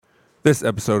This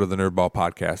episode of the Nerdball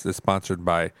Podcast is sponsored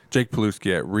by Jake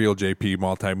Paluski at Real JP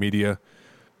Multimedia.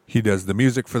 He does the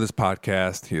music for this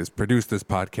podcast. He has produced this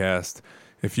podcast.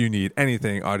 If you need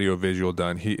anything audio-visual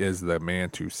done, he is the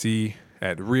man to see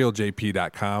at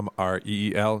realjp.com,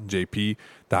 REELJP.com.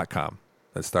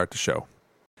 Let's start the show.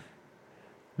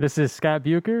 This is Scott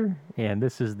Buker, and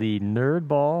this is the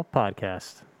Nerdball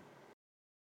Podcast.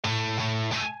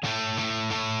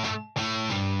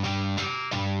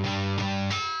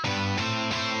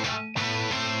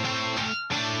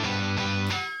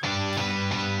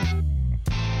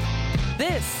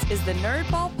 This is the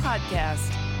Nerdball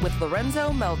Podcast with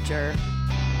Lorenzo Melcher.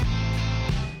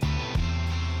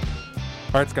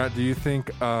 All right, Scott, do you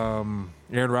think Aaron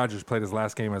Rodgers played his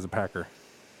last game as a Packer?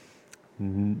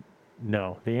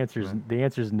 No, the answer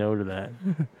is no to that.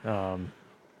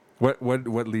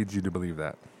 What leads you to believe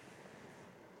that?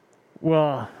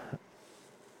 Well,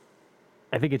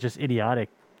 I think it's just idiotic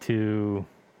to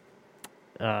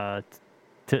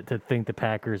think the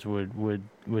Packers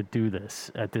would do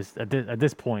this at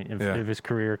this point of his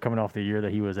career, coming off the year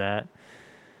that he was at.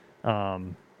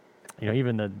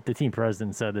 Even the team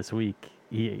president said this week,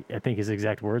 I think his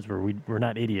exact words were, "We're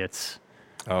not idiots.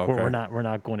 Oh, okay. We're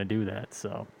not going to do that."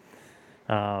 So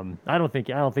I don't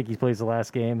think he plays the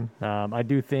last game. I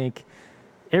do think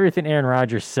everything Aaron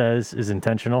Rodgers says is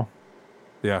intentional.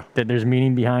 Yeah, that there's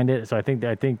meaning behind it. So I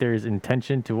think there's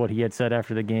intention to what he had said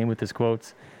after the game with his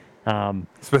quotes.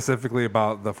 Specifically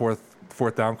about the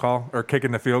fourth down call or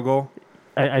kicking the field goal.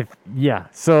 Yeah.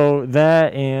 So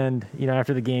that, and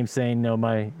after the game saying, "No,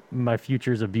 my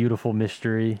future is a beautiful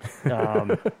mystery."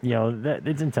 That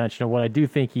it's intentional. What I do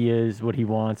think what he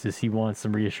wants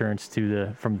some reassurance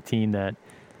from the team that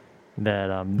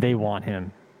they want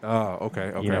him. Oh,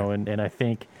 okay. And I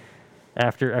think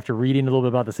after reading a little bit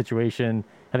about the situation,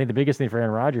 I think the biggest thing for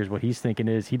Aaron Rodgers, what he's thinking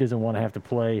is he doesn't want to have to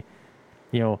play,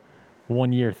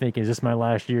 1 year thinking, is this my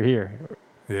last year here?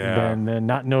 Yeah. And then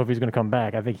not know if he's going to come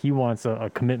back. I think he wants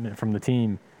a commitment from the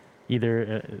team,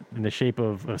 either in the shape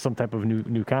of some type of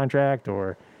new contract,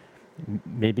 or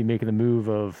maybe making the move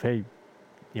of, hey,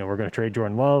 we're going to trade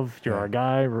Jordan Love. You're our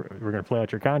guy. We're going to play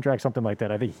out your contract, something like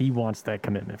that. I think he wants that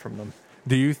commitment from them.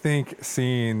 Do you think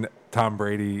seeing Tom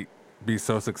Brady be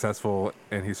so successful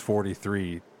and he's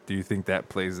 43, do you think that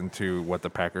plays into what the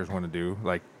Packers want to do?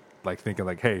 Like thinking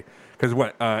hey, because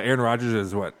Aaron Rodgers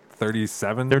is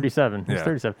 37? 37. Yeah. He's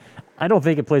 37. I don't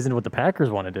think it plays into what the Packers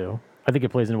want to do. I think it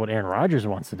plays into what Aaron Rodgers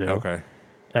wants to do. Okay.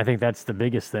 I think that's the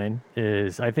biggest thing,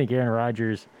 is I think Aaron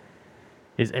Rodgers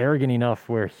is arrogant enough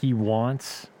where he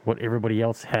wants what everybody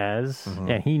else has,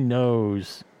 and he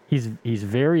knows he's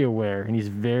very aware and he's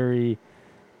very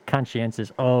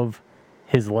conscientious of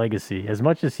his legacy. As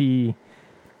much as he'll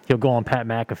go on Pat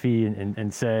McAfee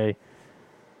and say,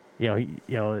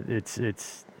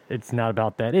 it's not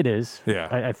about that. It is. Yeah.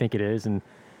 I think it is. And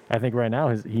I think right now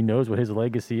he knows what his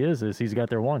legacy is he's got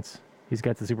there once. He's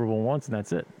got the Super Bowl once, and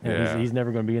that's it. And he's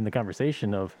never going to be in the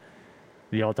conversation of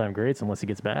the all-time greats unless he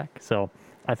gets back. So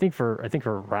I think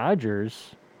for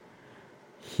Rodgers,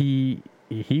 he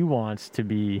wants to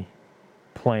be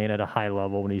playing at a high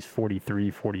level when he's 43,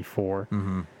 44.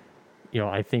 Mm-hmm.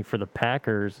 I think for the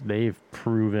Packers, they've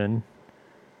proven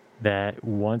that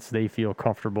once they feel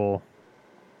comfortable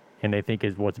and they think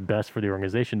is what's best for the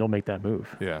organization, they'll make that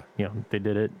move. Yeah. They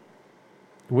did it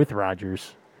with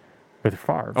Rodgers, with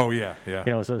Favre. Oh, yeah,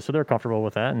 yeah. So they're comfortable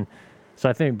with that. And so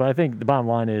I think the bottom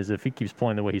line is, if he keeps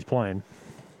playing the way he's playing,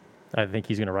 I think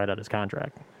he's going to ride out his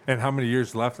contract. And how many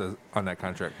years left on that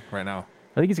contract right now?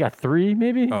 I think he's got 3,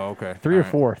 maybe. Oh, okay. Three or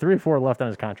four left on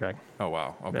his contract. Oh,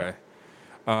 wow. Okay.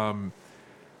 Yeah.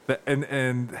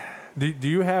 And do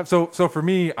you have so for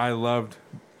me, I loved,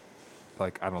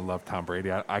 I don't love Tom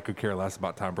Brady. I could care less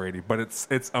about Tom Brady, but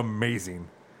it's amazing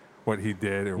what he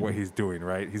did or what he's doing,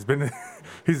 right? He's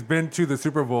been to the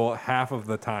Super Bowl half of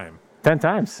the time. 10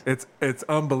 times. It's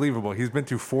unbelievable. He's been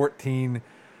to 14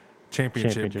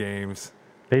 championship games.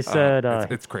 They said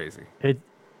it's crazy.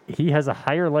 He has a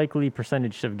higher likely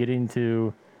percentage of getting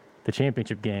to the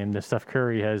championship game than Steph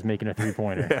Curry has making a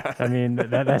 3-pointer. Yeah. I mean,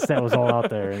 that stat was all out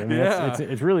there. I mean,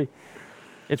 it's really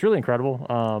incredible.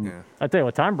 I tell you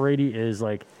what, Tom Brady is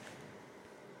like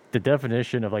the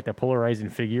definition of the polarizing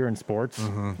figure in sports,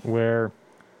 where,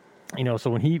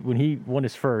 so when he won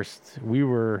his first, we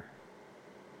were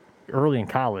early in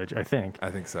college, I think. I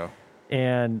think so.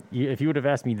 And if you would have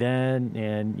asked me then,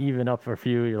 and even up for a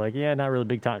few, you're like, yeah, not really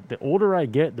big time. The older I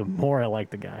get, the more I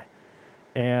like the guy.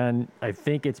 And I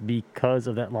think it's because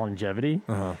of that longevity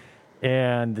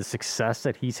and the success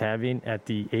that he's having at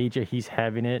the age that he's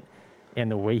having it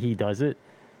and the way he does it.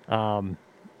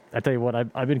 I tell you what,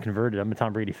 I've been converted. I'm a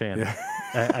Tom Brady fan. Yeah.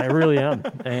 I really am.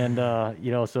 And,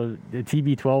 so the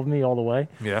TB12 me all the way.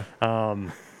 Yeah.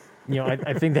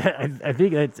 I think that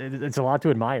it's a lot to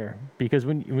admire because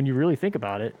when you really think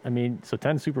about it, I mean, so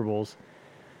 10 Super Bowls,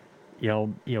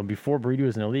 before Brady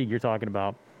was in the league, you're talking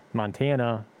about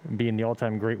Montana being the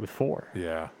all-time great with 4.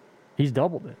 Yeah. He's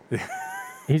doubled it.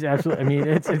 He's absolutely. I mean,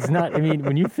 it's not. I mean,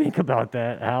 when you think about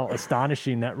that, how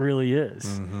astonishing that really is.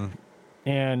 Mm-hmm.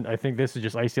 And I think this is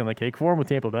just icing on the cake for him with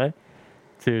Tampa Bay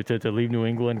to leave New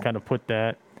England, kind of put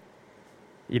that,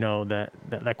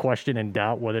 that question in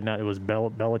doubt whether or not it was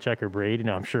Belichick or Brady.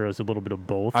 Now, I'm sure it was a little bit of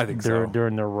both. I think so.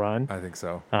 During their run. I think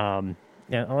so. And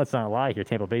let's not lie here.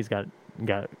 Tampa Bay's got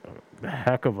a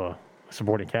heck of a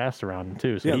supporting cast around him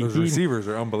too. So yeah, those receivers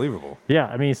are unbelievable. Yeah,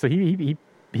 I mean, so he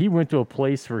went to a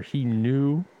place where he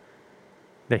knew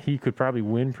that he could probably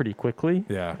win pretty quickly.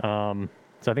 Yeah.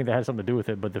 So I think that has something to do with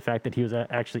it. But the fact that he was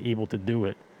actually able to do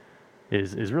it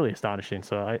is really astonishing.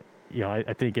 So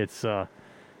I think it's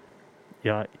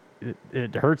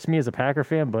it hurts me as a Packer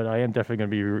fan, but I am definitely going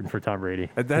to be rooting for Tom Brady.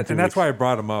 And that's why I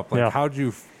brought him up. Like, how'd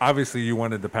you? Obviously, you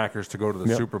wanted the Packers to go to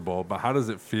the Super Bowl, but how does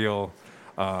it feel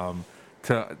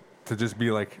to just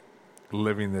be like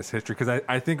living this history? Because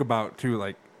I think about too,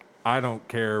 like, I don't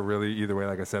care really either way,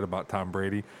 like I said, about Tom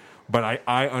Brady, but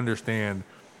I understand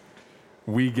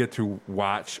we get to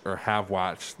watch or have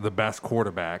watched the best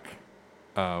quarterback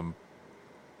to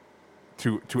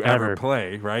ever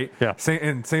play, right? Yeah.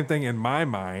 Same thing in my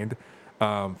mind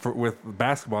with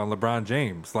basketball and LeBron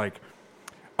James, like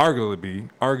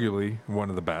arguably one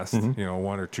of the best,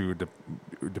 one or two,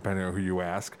 depending on who you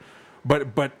ask.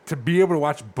 But to be able to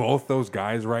watch both those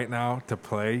guys right now to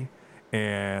play,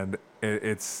 and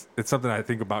it's something I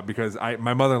think about because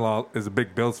my mother-in-law is a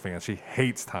big Bills fan. She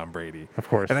hates Tom Brady, of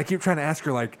course, and I keep trying to ask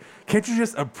her, like, can't you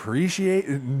just appreciate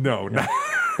it? No, not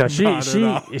she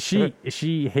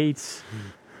hates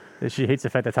the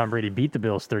fact that Tom Brady beat the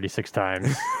Bills 36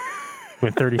 times.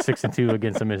 Went 36-2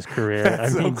 against him in his career.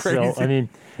 That's so crazy.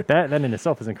 That in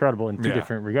itself is incredible in two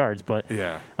different regards. But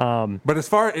but as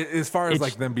far as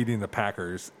like them beating the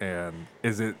Packers, and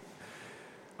is it?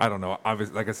 I don't know.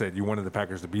 Obviously, like I said, you wanted the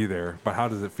Packers to be there, but how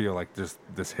does it feel like just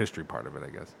this history part of it? I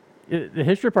guess the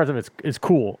history part of it is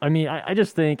cool. I mean, I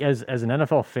just think as an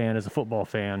NFL fan, as a football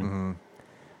fan,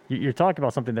 you're talking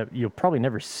about something that you'll probably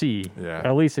never see. Yeah.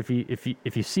 At least if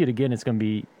you see it again, it's going to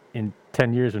be in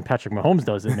 10 years when Patrick Mahomes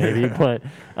does it, maybe. But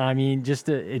I mean, just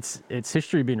it's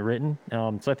history being written.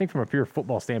 So I think from a pure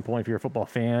football standpoint, if you're a football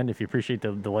fan, if you appreciate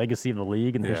the legacy of the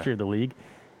league and the history of the league,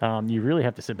 you really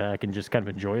have to sit back and just kind of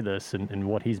enjoy this and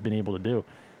what he's been able to do.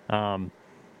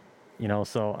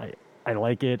 So I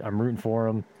like it. I'm rooting for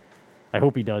him. I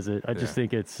hope he does it. I just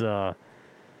think it's an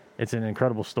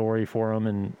incredible story for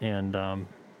him, and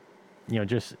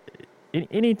just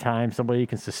any time somebody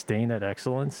can sustain that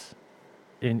excellence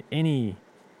in any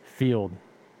field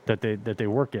that they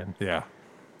work in,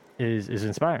 is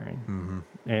inspiring.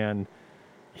 And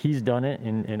he's done it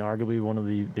in arguably one of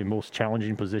the most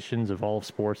challenging positions of all of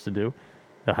sports to do,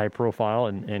 the high profile,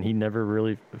 and he never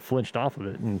really flinched off of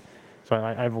it. And so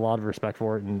I have a lot of respect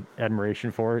for it and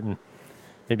admiration for it, and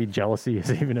maybe jealousy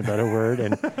is even a better word.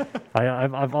 And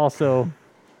I've also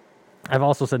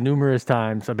said numerous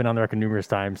times, I've been on the record numerous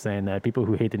times saying that people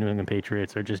who hate the New England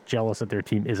Patriots are just jealous that their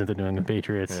team isn't the New England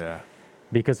Patriots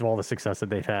because of all the success that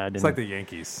they've had. It's like the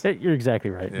Yankees. You're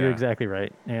exactly right. You're exactly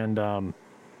right. And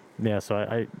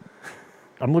so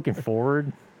I'm looking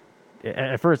forward.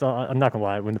 At first, I'm not gonna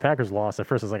lie. When the Packers lost, at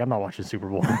first I was like, I'm not watching Super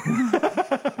Bowl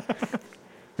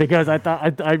because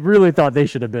I really thought they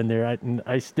should have been there.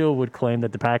 I still would claim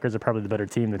that the Packers are probably the better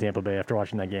team than Tampa Bay after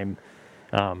watching that game.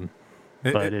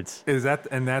 That's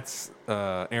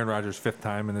Aaron Rodgers' fifth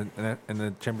time in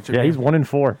the championship. Yeah, game? he's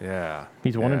 1-4. Yeah,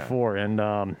 he's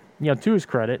 1-4, and to his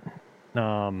credit,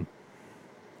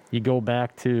 you go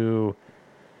back to.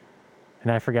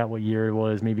 And I forgot what year it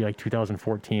was, maybe like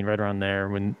 2014, right around there,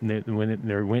 when they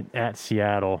went at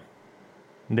Seattle.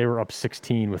 They were up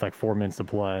 16 with like 4 minutes to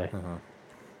play,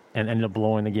 and ended up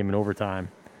blowing the game in overtime.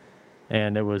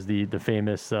 And it was the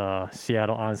famous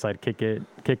Seattle onside kicked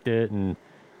it, and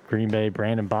Green Bay,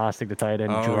 Brandon Bostic, the tight end,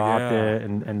 dropped it,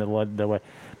 and led the way.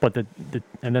 But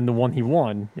and then the one he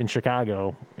won in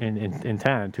Chicago in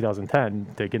 2010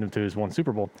 to get him to his one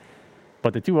Super Bowl.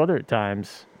 But the two other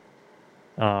times.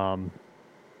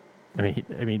 I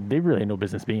mean, they really had no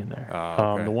business being there.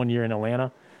 The 1 year in Atlanta,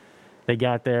 they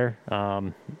got there.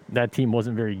 That team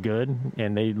wasn't very good,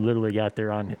 and they literally got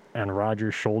there on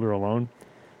Rodgers' shoulder alone.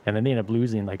 And then they ended up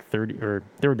losing like 30, or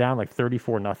they were down like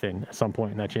 34-0 at some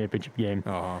point in that championship game,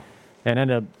 and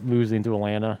ended up losing to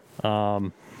Atlanta.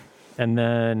 And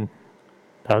then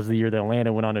That was the year that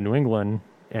Atlanta went on to New England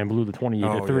and blew the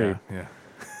 28-3. Yeah.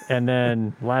 And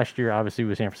then last year, obviously,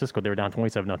 with San Francisco, they were down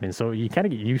 27-0. So you kind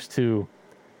of get used to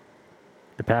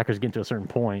the Packers getting to a certain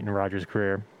point in Rodgers'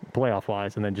 career,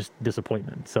 playoff-wise, and then just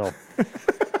disappointment. So,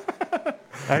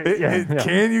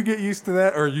 can you get used to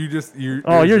that, or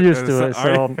you're used to it.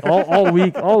 So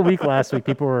all week last week,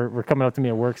 people were coming up to me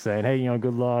at work saying, "Hey,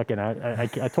 good luck," and I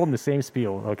told them the same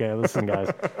spiel. Okay, listen, guys.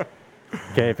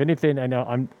 Okay, if anything, I know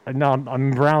I'm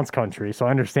in Browns country, so I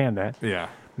understand that. Yeah.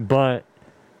 But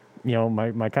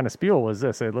my kind of spiel was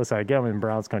this: listen, I get I'm in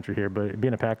Browns country here, but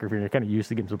being a Packer fan, you're kind of used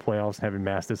to getting to the playoffs and having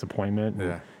mass disappointment.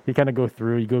 Yeah. You kind of go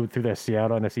through that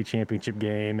Seattle NFC Championship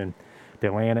game and the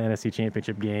Atlanta NFC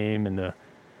Championship game and the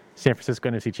San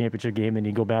Francisco NFC Championship game. Then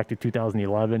you go back to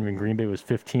 2011 when Green Bay was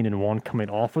 15-1 coming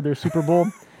off of their Super Bowl.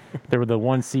 They were the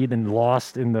 1 seed and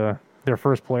lost in their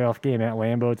first playoff game at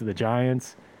Lambeau to the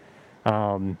Giants.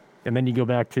 And then you go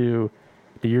back to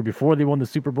the year before they won the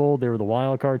Super Bowl. They were the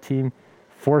wild card team.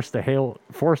 Forced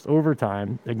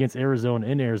overtime against Arizona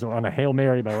in Arizona on a Hail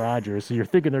Mary by Rodgers. So you're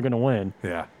thinking they're going to win.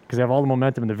 Yeah. Because they have all the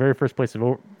momentum in the very first play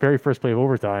of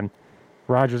overtime.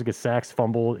 Rodgers gets sacked,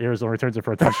 fumbled. Arizona returns it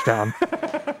for a touchdown.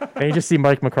 And you just see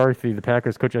Mike McCarthy, the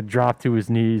Packers coach, drop to his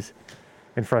knees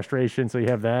in frustration. So you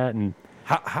have that. And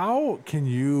how can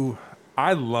you?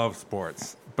 I love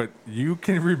sports, but you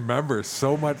can remember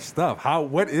so much stuff.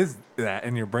 What is that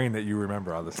in your brain that you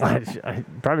remember all this stuff?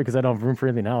 Probably because I don't have room for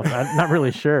anything else. I'm not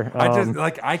really sure.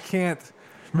 I can't.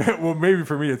 Well, maybe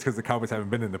for me it's because the Cowboys haven't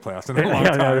been in the playoffs in a long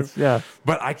time. Yeah.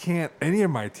 But I can't. Any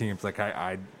of my teams,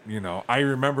 I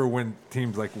remember when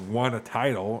teams won a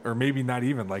title, or maybe not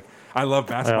even. I love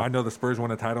basketball. Yeah. I know the Spurs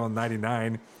won a title in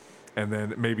 '99. And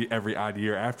then maybe every odd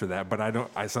year after that, but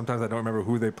sometimes I don't remember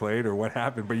who they played or what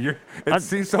happened. But it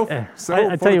seems so.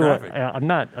 I tell you what, I'm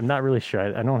not really sure.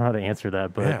 I don't know how to answer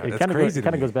that, but it kind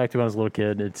of goes back to when I was a little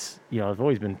kid. It's I've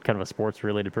always been kind of a sports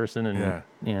related person, and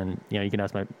you can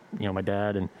ask my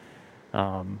dad, and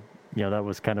that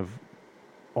was kind of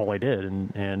all I did,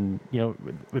 and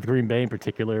with Green Bay in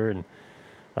particular, and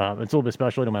it's a little bit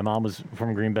special. My mom was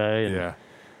from Green Bay, and, yeah.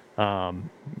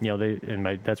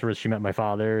 That's where she met my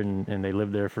father, and they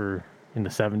lived there in the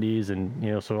 70s,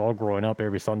 and so all growing up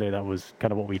every Sunday that was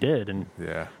kind of what we did, and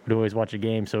we'd always watch a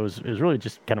game. So it was really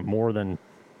just kind of more than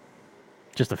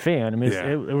just a fan. I mean,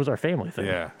 it was our family thing.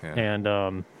 Yeah. And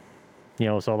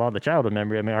so a lot of the childhood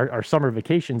memory. I mean, our summer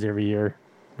vacations every year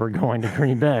were going to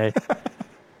Green Bay.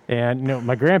 And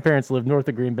my grandparents lived north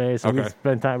of Green Bay, so we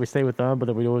spend time. We stay with them, but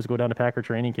then we'd always go down to Packer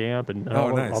training camp and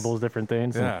nice. all those different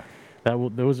things. Yeah.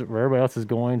 And those where everybody else is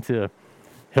going to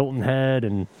Hilton Head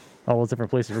and all those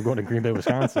different places. We're going to Green Bay,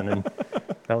 Wisconsin, and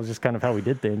that was just kind of how we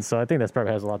did things. So I think that's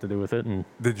probably has a lot to do with it. And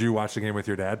did you watch the game with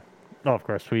your dad? Oh, of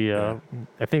course. I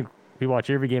think we watch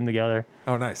every game together.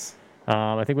 Oh, nice.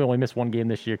 I think we only missed one game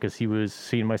this year because he was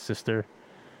seeing my sister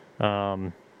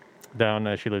down.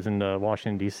 She lives in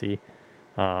Washington D.C.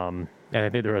 And I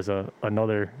think there was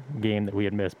another game that we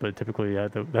had missed, but typically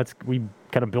we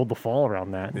kind of build the fall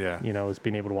around that. Yeah. Is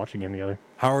being able to watch a game together.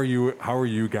 How are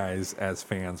you guys as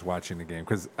fans watching the game?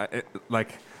 Because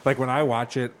like when I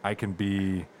watch it, I can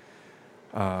be,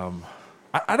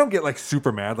 I don't get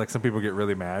super mad. Like some people get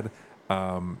really mad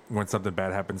when something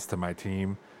bad happens to my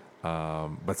team.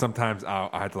 But sometimes I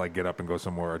have to get up and go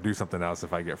somewhere or do something else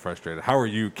if I get frustrated. How are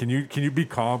you? Can you be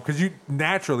calm? Because you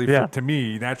naturally, to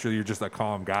me, you're just a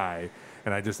calm guy,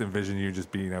 and I just envision you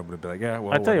just being able to be like, yeah.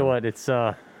 Well, I'll tell you what, it's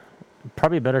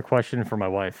probably a better question for my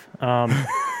wife.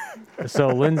 So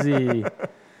Lindsay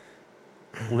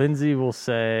will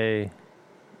say,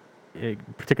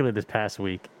 particularly this past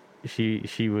week,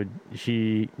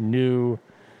 she knew.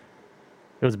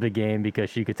 It was a big game because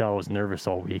she could tell I was nervous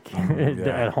all week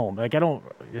at home. I don't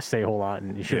just say a whole lot,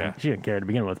 and she didn't care to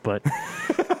begin with. But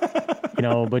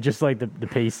but just the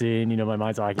pacing, my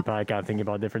mind's occupied, kind of thinking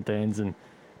about different things. And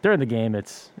during the game,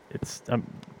 it's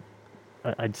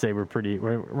I'd say we're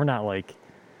not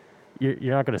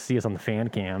you're not going to see us on the fan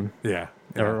cam,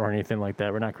 or anything like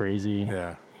that. We're not crazy.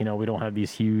 Yeah. We don't have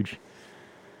these huge,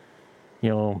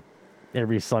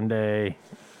 every Sunday,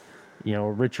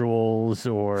 rituals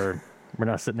or. We're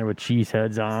not sitting there with cheese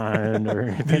heads on or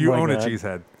anything. Do you own that. a cheese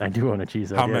head? I do own a chease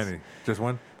head. How yes. many? Just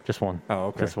one? Just one. Oh,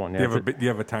 okay. Just one. Yeah. Do you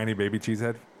have a tiny baby cheese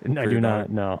head? I do not.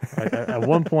 No. At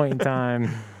one point in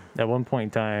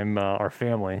time, our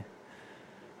family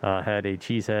had a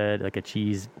cheese head, a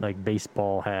cheese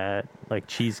baseball hat,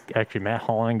 cheese. Actually, Matt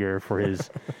Hollinger for his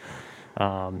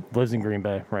lives in Green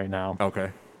Bay right now.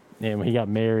 Okay. And when he got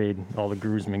married, all the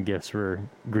groomsmen gifts were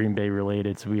Green Bay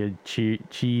related. So we had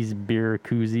cheese beer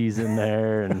koozies in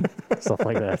there and stuff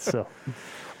like that. So,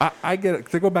 I get it.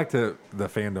 To go back to the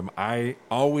fandom, I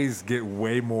always get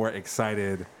way more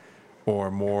excited or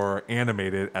more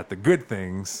animated at the good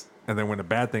things, and then when a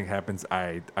bad thing happens,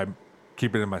 I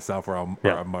keep it in myself, or I'll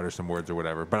mutter some words or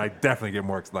whatever. But I definitely get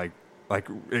more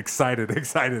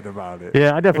excited about it.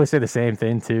 Yeah, I definitely say the same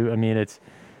thing too. I mean, it's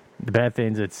the bad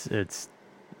things. It's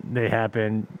they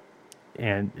happen,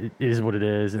 and it is what it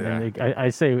is. And I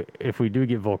say if we do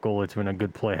get vocal, it's when a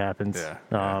good play happens.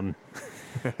 Yeah.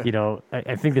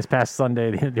 I think this past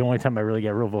Sunday, the only time I really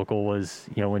got real vocal was,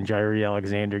 when Jairi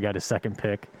Alexander got his second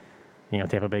pick,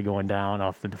 Tampa Bay going down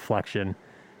off the deflection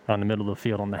on the middle of the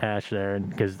field on the hash there. And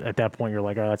because at that point, you're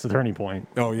like, oh, that's a turning point.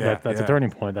 Oh, yeah. That's a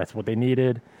turning point. That's what they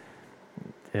needed.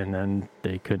 And then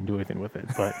they couldn't do anything with it.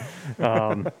 But,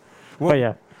 but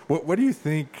yeah. What do you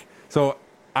think? So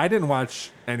I didn't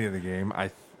watch any of the game.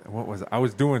 I wasn't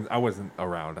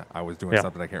around. I was doing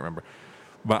something I can't remember.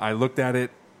 But I looked at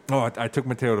it. Oh, I took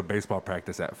Mateo to baseball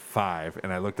practice at 5,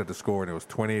 and I looked at the score, and it was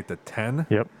 28-10.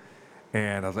 Yep.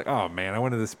 And I was like, oh, man, I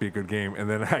wanted this to be a good game. And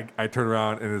then I turn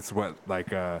around, and it's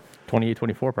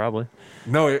 28-24 probably.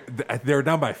 No, they were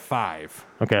down by 5.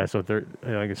 Okay, so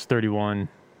I guess 31.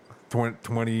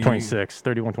 26,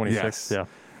 31-26, yes. Yeah.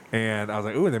 And I was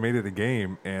like, ooh, they made it a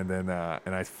game. And then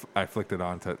I flicked it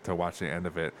on to watch the end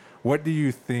of it. What do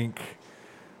you think...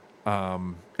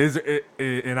 is it,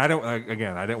 and I don't,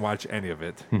 again, I didn't watch any of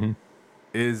it. Mm-hmm.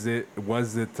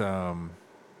 Was it,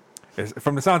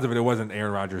 from the sounds of it, it wasn't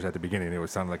Aaron Rodgers at the beginning. It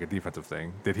was sounded like a defensive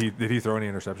thing. Did he throw any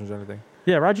interceptions or anything?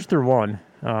 Yeah, Rodgers threw one.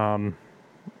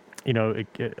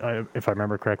 If I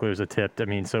remember correctly, it was a tipped. I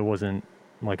mean, so it wasn't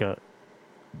like a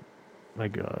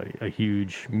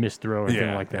huge missed throw or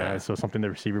anything like that. Yeah. So something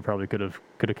the receiver probably could have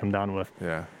come down with.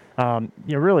 Yeah.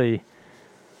 Really,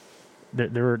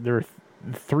 there were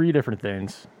 3 different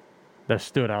things that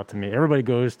stood out to me. Everybody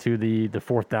goes to the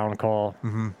fourth down call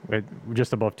with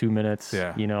just above 2 minutes.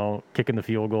 Yeah. Kicking the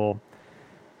field goal.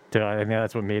 I think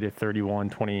that's what made it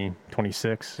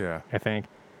 31-26. Yeah. I think.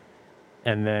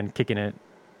 And then kicking it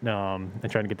and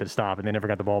trying to get to the stop, and they never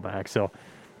got the ball back. So,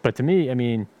 but to me, I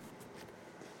mean,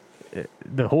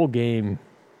 the whole game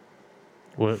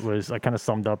was kind of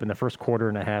summed up in the first quarter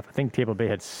and a half. I think Tampa Bay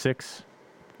had 6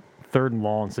 third and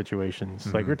long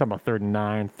situations. Like we're talking about 3rd and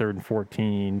 9, 3rd and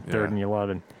 14, 3rd and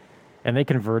 11, and they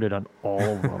converted on all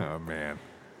of them. Oh man!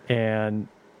 And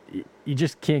you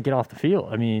just can't get off the field.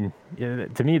 I mean,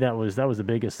 to me that was the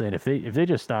biggest thing. If they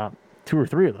just stop 2 or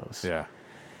 3 of those,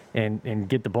 and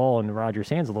get the ball in Rodgers'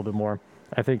 hands a little bit more,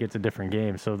 I think it's a different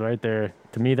game. So right there,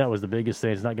 to me, that was the biggest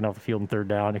thing. Is not getting off the field in 3rd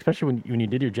down, especially when you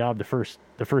did your job the first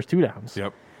 2 downs.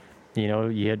 Yep.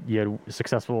 You had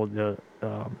successful.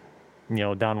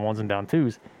 Down 1s and down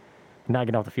 2s, not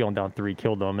getting off the field and down 3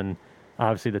 killed them, and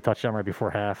obviously the touchdown right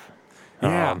before half.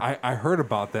 Yeah, I heard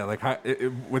about that. Like,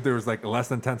 there was like less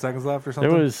than 10 seconds left or something.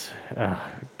 There was, it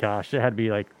had to be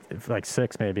like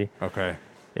 6 maybe. Okay.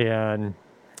 And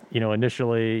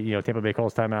initially, Tampa Bay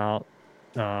calls timeout,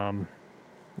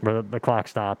 where the clock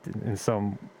stopped in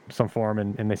some form,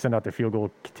 and they send out their field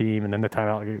goal team, and then the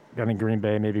timeout. I think Green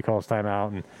Bay maybe calls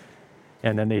timeout,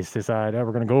 and then they decide, we're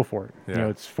going to go for it. Yeah.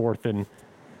 It's 4th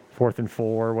and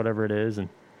 4, whatever it is,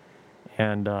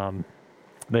 and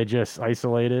they just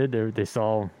isolated. They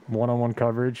saw one-on-one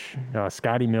coverage.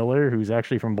 Scotty Miller, who's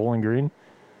actually from Bowling Green,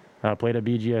 played at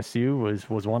BGSU,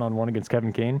 was one-on-one against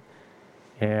Kevin Kane,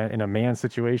 and in a man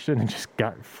situation, and just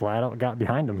got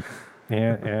behind him,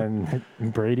 and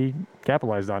Brady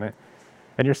capitalized on it.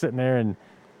 And you're sitting there, and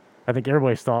I think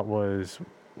everybody's thought was,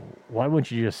 why wouldn't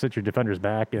you just sit your defenders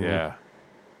back and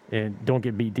don't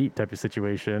get beat deep type of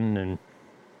situation? And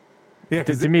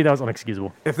to me, that was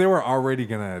unexcusable. If they were already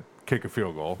gonna kick a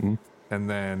field goal and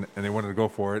they wanted to go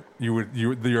for it,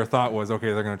 your thought was,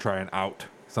 okay, they're gonna try and out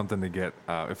something to get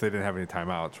if they didn't have any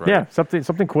timeouts, right? Yeah,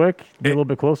 something quick, get a little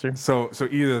bit closer. So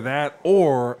either that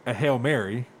or a Hail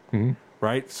Mary,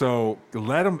 right? So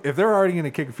let them, if they're already going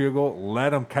to kick a field goal,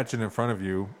 let them catch it in front of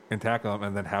you and tackle them,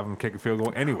 and then have them kick a field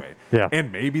goal anyway. Yeah.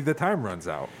 And maybe the time runs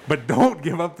out, but don't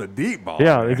give up the deep ball.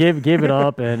 Yeah, they gave it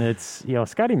up, and it's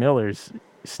Scotty Miller's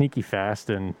sneaky fast,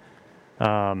 and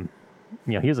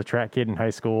he was a track kid in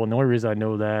high school, and the only reason I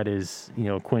know that is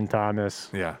Quinn Thomas.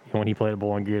 Yeah. When he played at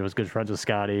Bowling Green, was good friends with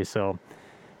Scotty, so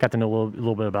got to know a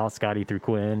little bit about Scotty through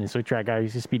Quinn, and so track guy,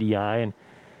 he's a speedy guy,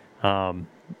 and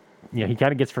he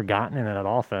kind of gets forgotten in that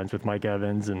offense with Mike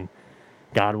Evans and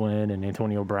Godwin and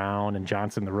Antonio Brown and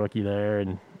Johnson, the rookie there,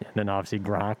 and then obviously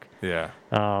Gronk. Yeah.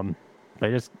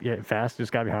 They fast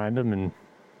just got behind him and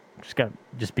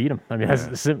just beat him. I mean,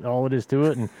 that's all it is to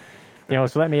it. And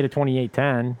so that made it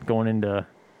 28-10 going into.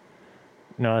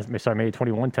 No, sorry, made it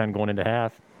 21-10 going into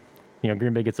half.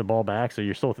 Green Bay gets the ball back, so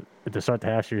you're still at the start of the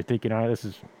half, so you're thinking, all right, this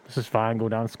is fine. Go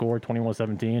down, score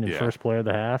 21-17, and first play of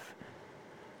the half,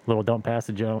 little dump pass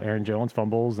to Aaron Jones,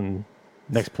 fumbles, and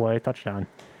next play, touchdown.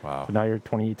 Wow. So now you're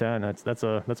 28-10. That's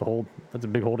a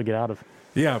big hole to get out of.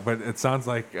 Yeah, but it sounds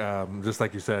like, just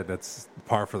like you said, that's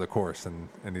par for the course in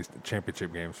these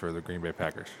championship games for the Green Bay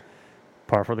Packers.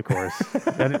 Par for the course.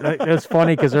 It's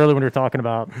funny because earlier when we were talking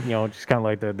about, just kind of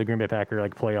like the Green Bay Packer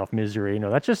like playoff misery,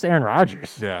 that's just Aaron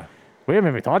Rodgers. Yeah. We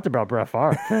haven't even talked about Brett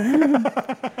Favre.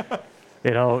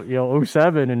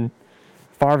 07 and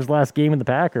Favre's last game in the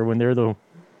Packer when they're playing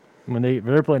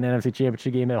the NFC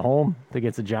Championship game at home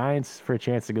against the Giants for a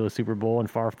chance to go to the Super Bowl,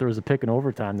 and Favre throws a pick in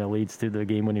overtime that leads to the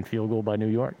game-winning field goal by New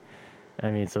York.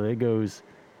 I mean, so it goes.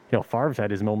 Favre's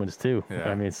had his moments too. Yeah.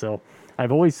 I mean, so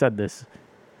I've always said this.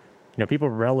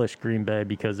 People relish Green Bay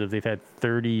because they've had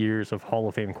 30 years of Hall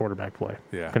of Fame quarterback play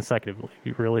consecutively,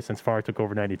 really since Favre took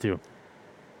over '92.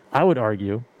 I would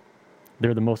argue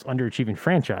they're the most underachieving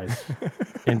franchise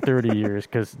in 30 years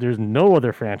because there's no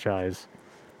other franchise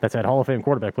that's had Hall of Fame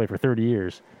quarterback play for 30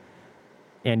 years,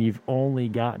 and you've only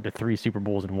gotten to 3 Super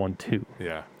Bowls and won 2.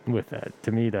 Yeah. With that,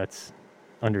 to me, that's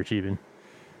underachieving.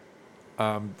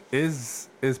 Is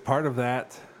part of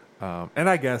that, and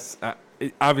I guess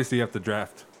obviously you have to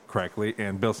draft correctly,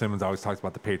 and Bill Simmons always talks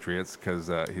about the Patriots because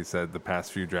he said the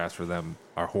past few drafts for them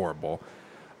are horrible.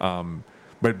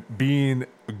 But being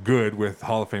good with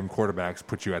Hall of Fame quarterbacks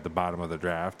puts you at the bottom of the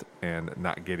draft and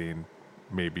not getting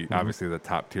maybe obviously the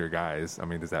top tier guys. I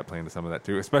mean, does that play into some of that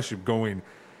too? Especially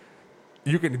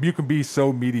you can be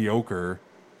so mediocre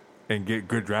and get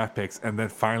good draft picks and then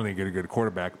finally get a good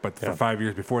quarterback. But for 5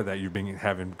 years before that, you've been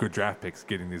having good draft picks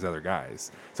getting these other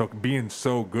guys. So being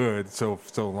so good so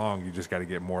long, you just got to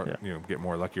get more, get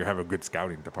more lucky or have a good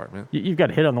scouting department. You've got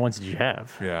to hit on the ones that you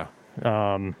have. Yeah.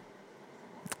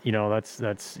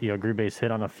 That's Green Bay's hit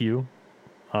on a few,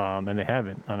 and they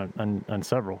haven't on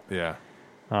several. Yeah.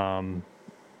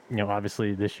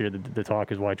 Obviously this year the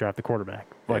talk is why draft the quarterback,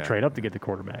 why trade up to get the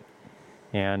quarterback,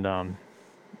 and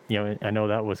I know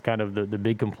that was kind of the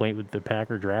big complaint with the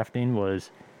Packer drafting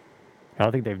was I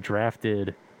don't think they've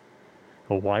drafted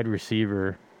a wide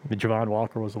receiver. Javon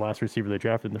Walker was the last receiver they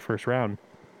drafted in the first round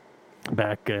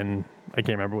back in I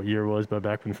can't remember what year it was, but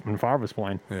back when Favre was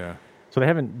playing. Yeah. So they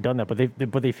haven't done that, but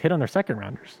they've hit on their second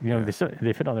rounders.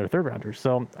 They've hit on their third rounders.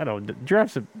 So I don't know.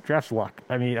 Draft's luck.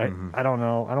 I mean, I don't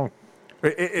know.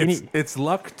 It's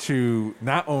luck to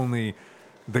not only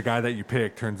the guy that you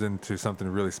pick turns into something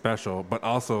really special, but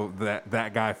also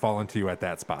that guy falling to you at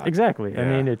that spot. Exactly. Yeah. I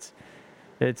mean, it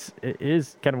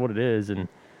is kind of what it is, and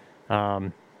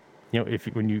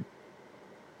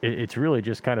it's really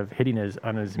just kind of hitting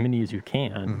on as many as you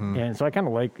can. Mm-hmm. And so I kind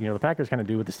of like, the Packers kind of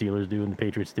do what the Steelers do and the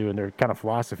Patriots do. And their kind of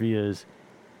philosophy is,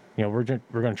 we're going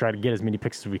to try to get as many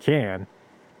picks as we can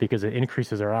because it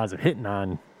increases our odds of hitting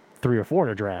on 3 or 4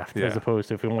 in a draft as opposed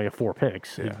to if we only have 4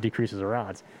 picks, it decreases our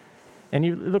odds. And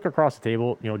you look across the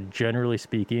table, generally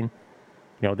speaking,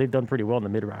 they've done pretty well in the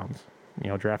mid rounds,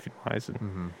 drafting wise.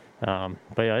 And,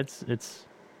 but yeah, it's,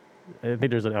 I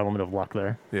think there's an element of luck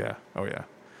there. Yeah. Oh yeah.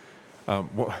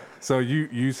 So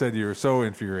you said you were so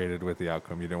infuriated with the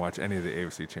outcome. You didn't watch any of the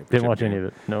AFC Championship. Didn't watch any of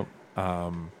it. Nope.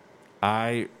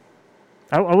 I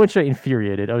wouldn't say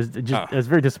infuriated. I was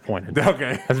very disappointed.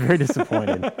 Okay. I was very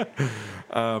disappointed.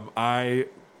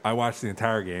 I watched the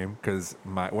entire game because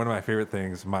one of my favorite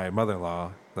things, my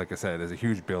mother-in-law, like I said, is a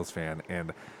huge Bills fan,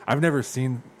 and I've never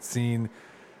seen. It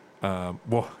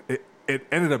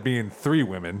ended up being 3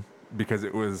 women because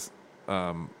it was.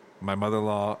 My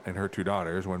mother-in-law and her 2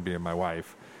 daughters, one being my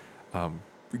wife,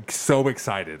 so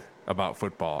excited about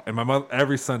football. And my mother,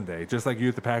 every Sunday, just like you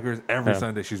at the Packers, every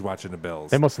Sunday she's watching the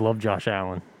Bills. They must love Josh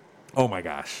Allen. Oh my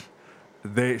gosh,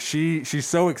 she's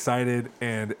so excited,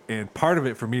 and part of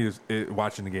it for me is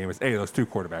watching the game is those 2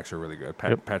 quarterbacks are really good,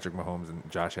 Patrick Mahomes and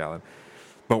Josh Allen.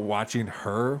 But watching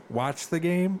her watch the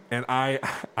game, and I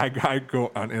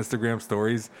go on Instagram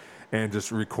stories and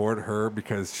just record her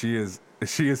because she is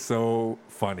so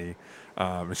funny.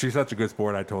 She's such a good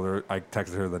sport. I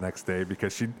texted her the next day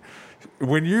because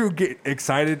when you get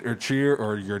excited or cheer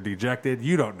or you're dejected,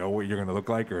 you don't know what you're going to look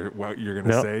like or what you're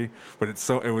going to say. But it's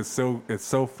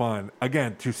so fun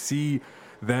again to see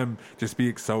them just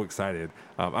be so excited.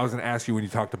 I was going to ask you when you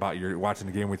talked about you're watching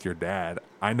the game with your dad.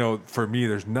 I know for me,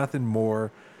 there's nothing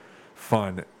more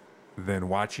fun than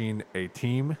watching a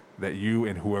team that you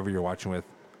and whoever you're watching with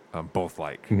both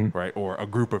like, right? Or a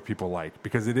group of people like,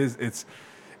 because it's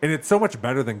so much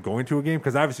better than going to a game.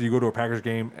 Because obviously you go to a Packers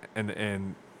game and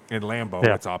in Lambeau,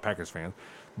 it's all Packers fans.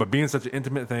 But being such an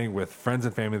intimate thing with friends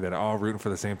and family that are all rooting for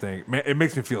the same thing, man, it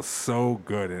makes me feel so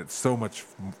good, and it's so much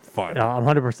fun. I'm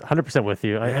 100% with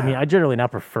you. I mean, I generally now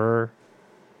prefer,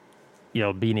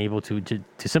 being able to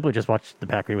simply just watch the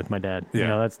Pack game with my dad.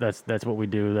 Yeah. That's what we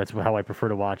do. That's how I prefer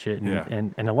to watch it.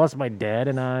 And unless my dad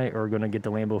and I are going to get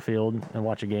to Lambeau Field and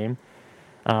watch a game,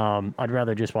 I'd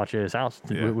rather just watch it at his house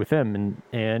with him,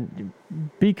 and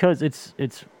because it's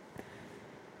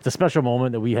a special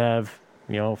moment that we have,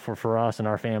 for us and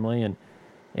our family,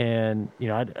 and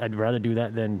I'd rather do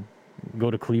that than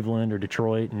go to Cleveland or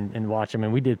Detroit and watch them.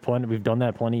 And we've done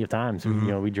that plenty of times.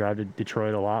 Mm-hmm. We drive to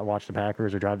Detroit a lot, watch the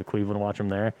Packers, or drive to Cleveland and watch them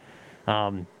there.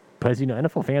 But as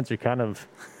NFL fans are kind of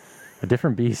a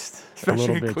different beast, especially a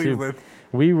little in bit Cleveland. too.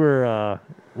 We were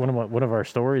one of our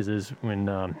stories is when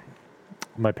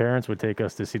my parents would take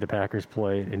us to see the Packers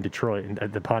play in Detroit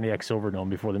at the Pontiac Silverdome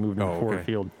before they moved to Ford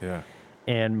Field. Yeah.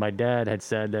 And my dad had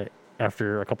said that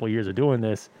after a couple of years of doing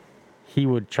this, he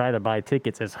would try to buy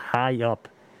tickets as high up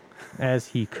as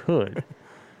he could,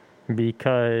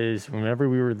 because whenever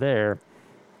we were there,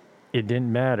 it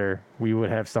didn't matter. We would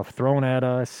have stuff thrown at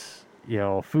us,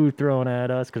 food thrown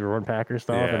at us because we were wearing Packers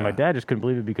stuff. Yeah. And my dad just couldn't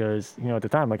believe it because, at the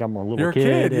time, like, I'm a little You're a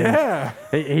kid. yeah.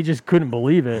 He just couldn't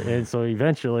believe it. And so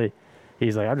eventually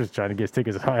he's like, I'm just trying to get his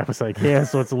tickets as high up as I can.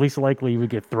 So it's the least likely we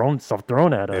get stuff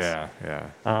thrown at us. Yeah.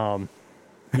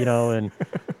 And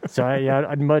so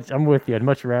I'm with you. I'd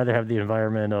much rather have the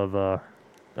environment of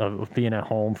being at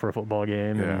home for a football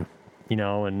game. Yeah.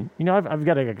 And I've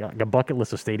got a bucket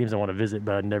list of stadiums I want to visit,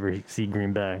 but I'd never see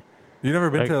Green Bay. You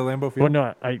never been to Lambeau Field? Well,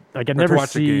 no, I'd Or never to watch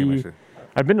see. a game, I should.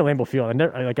 I've been to Lambeau Field.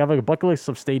 I have a bucket list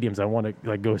of stadiums I want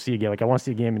to go see a game. Like, I want to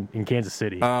see a game in Kansas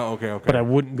City. Oh, okay. But I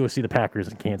wouldn't go see the Packers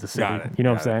in Kansas City. Got it. You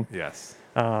know what I'm saying? Yes.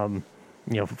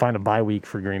 Find a bye week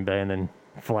for Green Bay and then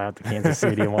fly out to Kansas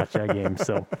City and watch that game.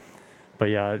 So, but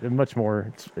yeah, much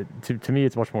more. To me,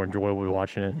 it's much more enjoyable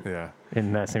watching it. Yeah.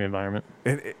 In that same environment.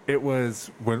 And it was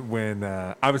when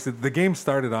obviously the game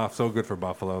started off so good for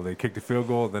Buffalo. They kicked a field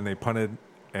goal, then they punted,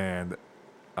 and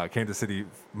Kansas City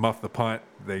muffed the punt.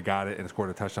 They got it and scored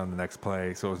a touchdown the next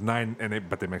play. So it was 9,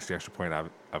 but they missed the extra point,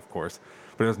 of course.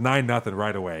 But it was 9-0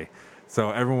 right away.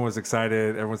 So everyone was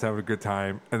excited. Everyone's having a good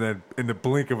time. And then in the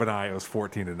blink of an eye, it was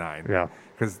 14-9. Yeah.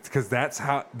 Because that's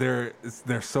how they're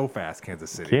so fast, Kansas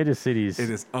City. Kansas City's. It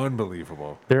is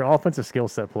unbelievable. Their offensive skill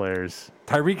set players.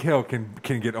 Tyreek Hill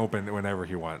can get open whenever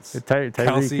he wants.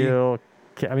 Tyreek Hill.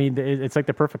 I mean, it's like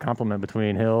the perfect complement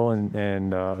between Hill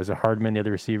and there's a Hardman, the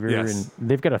other receiver. Yes. And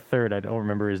they've got a third. I don't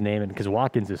remember his name because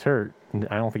Watkins is hurt.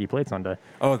 I don't think he played Sunday.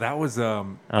 Oh, that was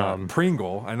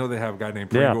Pringle. I know they have a guy named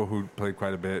Pringle who played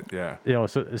quite a bit. Yeah.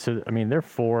 So I mean, they're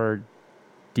 4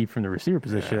 deep from the receiver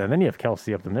position, and then you have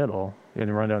Kelsey up the middle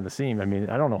and run down the seam. I mean,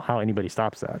 I don't know how anybody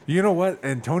stops that. You know what?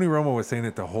 And Tony Romo was saying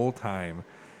it the whole time,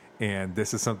 and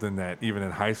this is something that even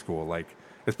in high school, like,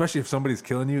 especially if somebody's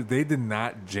killing you, they did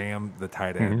not jam the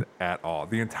tight end at all.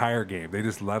 The entire game. They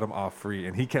just let him off free.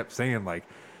 And he kept saying, like,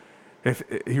 if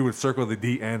he would circle the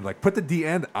D end, like, put the D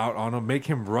end out on him, make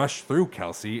him rush through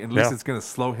Kelsey, and at least it's going to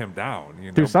slow him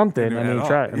down. Do something.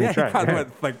 Try. He caught,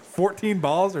 like 14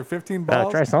 balls or 15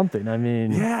 balls? Try something. I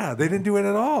mean. Yeah, they didn't do it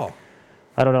at all.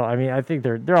 I don't know. I mean, I think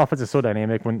their offense is so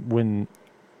dynamic when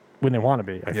they want to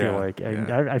be, I feel like.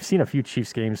 I've seen a few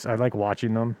Chiefs games. I like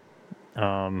watching them.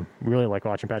 Really like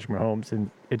watching Patrick Mahomes, and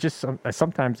it just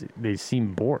sometimes they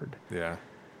seem bored. Yeah,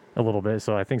 a little bit.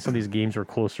 So I think some of these games were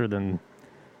closer than,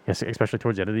 especially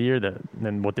towards the end of the year,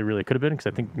 than what they really could have been. Because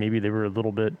I think maybe they were a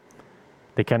little bit.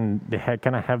 They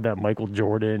have that Michael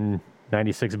Jordan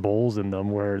 '96 Bulls in them,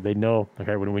 where they know,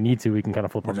 okay, when we need to, we can kind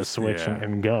of flip on the switch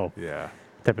and go. Yeah,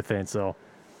 type of thing. So,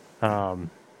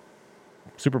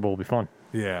 Super Bowl will be fun.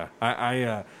 Yeah,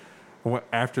 I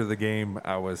after the game,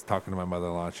 I was talking to my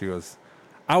mother-in-law. She goes,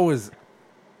 and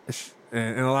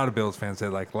a lot of Bills fans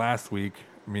said, like, last week,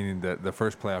 meaning the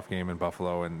first playoff game in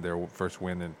Buffalo and their first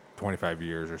win in 25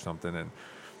 years or something, and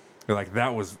they're like,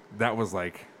 that was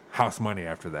like house money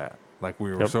after that. Like,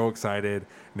 we were so excited, and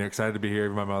they're excited to be here.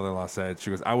 Even my mother-in-law said, she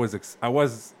goes, I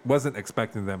wasn't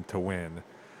expecting them to win.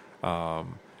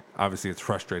 Obviously, it's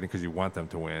frustrating because you want them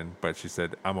to win, but she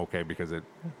said, I'm okay because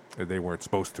they weren't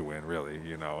supposed to win, really,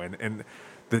 And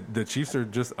the Chiefs are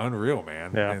just unreal,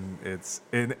 man. Yeah. And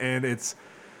it's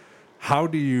how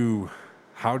do you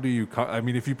I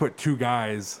mean, if you put 2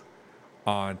 guys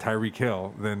on Tyreek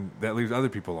Hill, then that leaves other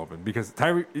people open because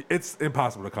it's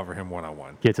impossible to cover him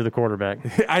one-on-one. Get to the quarterback.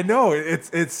 I know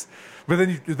it's, but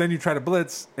then you try to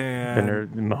blitz and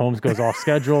Mahomes goes off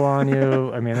schedule on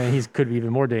you. I mean, he could be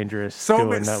even more dangerous.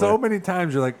 So many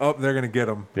times you're like, oh, they're gonna get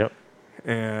him. Yep.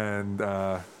 And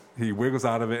he wiggles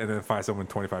out of it and then finds someone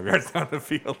 25 yards down the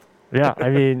field. Yeah, I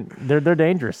mean, they're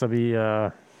dangerous. I mean,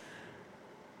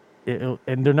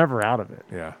 and they're never out of it.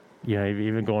 Yeah. You know,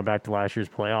 even going back to last year's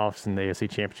playoffs and the AFC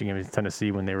Championship game against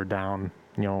Tennessee when they were down,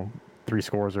 3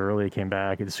 scores early, came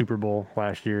back. At the Super Bowl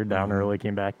last year, down early,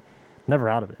 came back. Never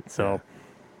out of it. So,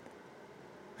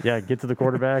 yeah, get to the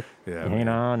quarterback, hang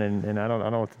on, and I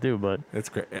don't know what to do, but it's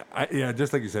great.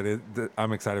 Just like you said,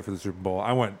 I'm excited for the Super Bowl.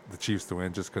 I want the Chiefs to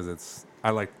win just because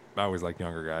I always like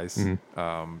younger guys.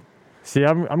 Mm-hmm. See,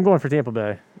 I'm going for Tampa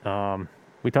Bay.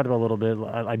 We talked about it a little bit.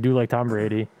 I do like Tom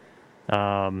Brady.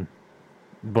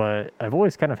 But I've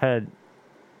always kind of had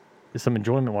some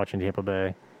enjoyment watching Tampa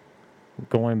Bay,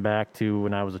 going back to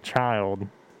when I was a child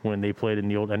when they played in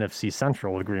the old NFC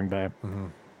Central with Green Bay. Mm-hmm.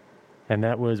 And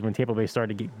that was when Tampa Bay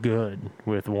started to get good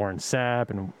with Warren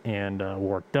Sapp and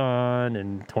Warwick Dunn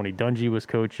and Tony Dungy was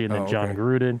coaching and John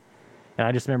Gruden. And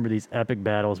I just remember these epic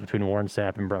battles between Warren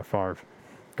Sapp and Brett Favre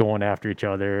going after each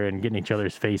other and getting each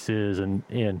other's faces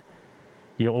and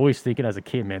you're always thinking as a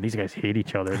kid, man, these guys hate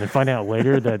each other. And then finding out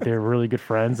later that they're really good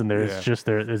friends and there's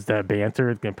that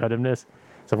banter, competitiveness.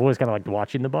 So I've always kind of liked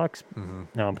watching the Bucs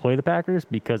play the Packers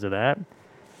because of that.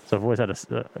 So I've always had a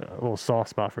little soft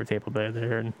spot for Tampa Bay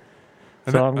there. And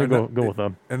so I'm going to go with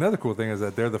them. Another cool thing is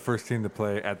that they're the first team to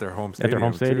play at their home stadium. At their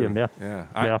home stadium, too.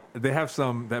 Yeah. They have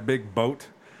that big boat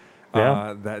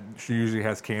that usually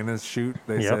has cannons shoot.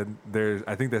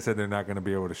 I think they said they're not going to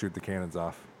be able to shoot the cannons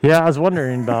off. Yeah, I was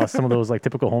wondering about some of those like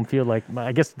typical home field. Like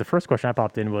I guess the first question I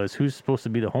popped in was who's supposed to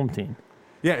be the home team?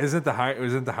 Yeah, isn't the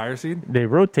higher seed? They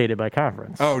rotated by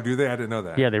conference. Oh, do they? I didn't know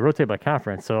that. Yeah, they rotate by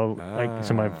conference. So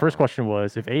so my first question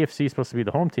was if AFC is supposed to be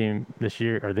the home team this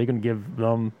year, are they going to give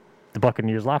them the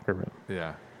Buccaneers locker room?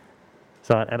 Yeah.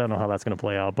 So I don't know how that's going to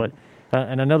play out, but.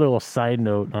 And another little side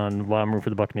note on why I'm rooting for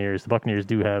the Buccaneers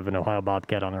do have an Ohio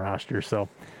Bobcat on their roster. So,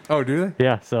 oh, do they?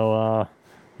 Yeah. So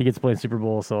he gets to play in Super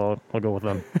Bowl, so I'll go with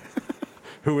them.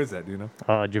 Who is that? Do you know?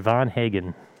 Javon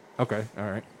Hagan. Okay.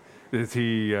 All right. Is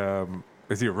he a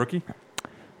rookie?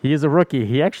 He is a rookie.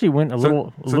 He actually went a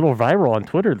little viral on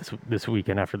Twitter this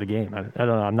weekend after the game. I don't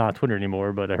know. I'm not on Twitter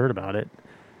anymore, but I heard about it.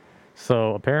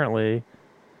 So apparently,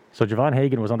 Javon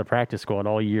Hagan was on the practice squad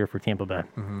all year for Tampa Bay.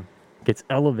 Mm-hmm. Gets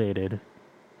elevated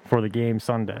for the game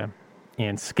Sunday,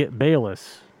 and Skip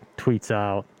Bayless tweets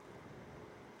out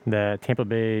that Tampa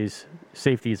Bay's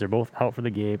safeties are both out for the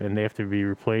game, and they have to be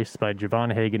replaced by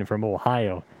Javon Hagan from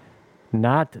Ohio,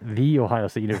 not the Ohio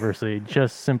State University,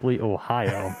 just simply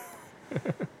Ohio.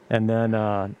 and then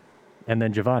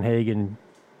Javon Hagan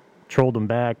trolled him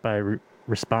back by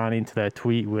responding to that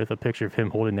tweet with a picture of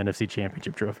him holding the NFC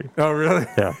Championship trophy. Oh, really?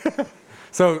 Yeah.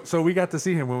 So we got to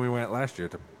see him when we went last year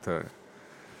to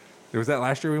was that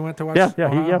last year we went to watch? Yeah,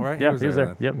 Ohio, right? He was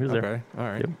there. Yep, he was there. Okay, all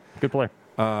right. Yep. Good play.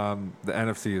 The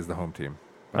NFC is the home team.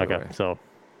 Okay, so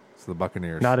the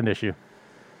Buccaneers. Not an issue.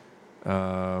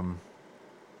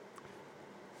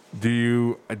 Do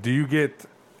you get,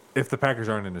 if the Packers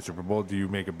aren't in the Super Bowl, do you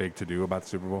make a big to-do about the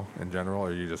Super Bowl in general,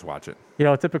 or you just watch it?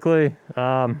 Typically,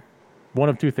 one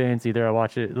of two things. Either I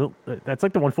watch it. That's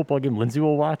like the one football game Lindsay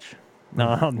will watch.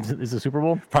 Is the Super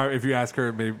Bowl? Probably, if you ask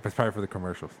her, maybe it's probably for the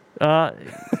commercials.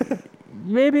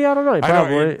 Maybe, I don't know.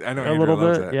 Probably I know a little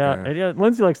bit. That. Yeah. And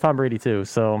Lindsay likes Tom Brady too.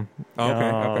 So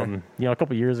okay. A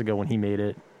couple years ago when he made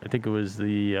it, I think it was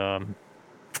the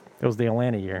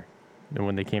Atlanta year, and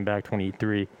when they came back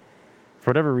 2023. For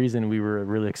whatever reason, we were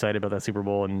really excited about that Super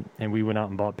Bowl, and we went out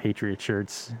and bought Patriot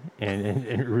shirts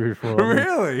and rooted for them.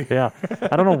 Really? Yeah.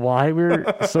 I don't know why we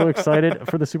were so excited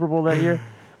for the Super Bowl that year,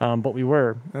 but we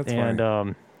were. That's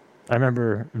funny. I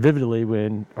remember vividly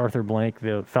when Arthur Blank,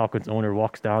 the Falcons owner,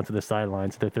 walks down to the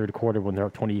sidelines the third quarter when they're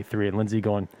up 23, and Lindsay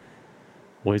going,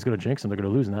 well, he's going to jinx them. They're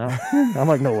going to lose now. I'm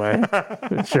like, no way.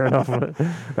 Sure enough,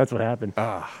 that's what happened.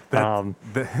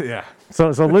 Yeah. So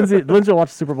Lindsay will watch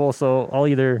the Super Bowl, so I'll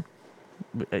either...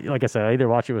 Like I said, I either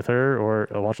watch it with her or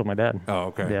I'll watch it with my dad. Oh,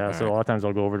 okay. Yeah, all so right. a lot of times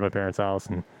I'll go over to my parents' house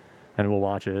and we'll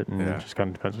watch it, and it just kind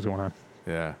of depends what's going on.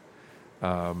 Yeah.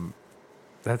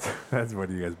 That's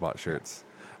what you guys bought shirts.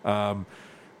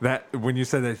 That when you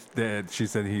said that she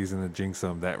said he's in the jinx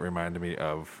them, that reminded me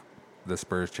of the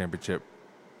Spurs championship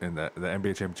in the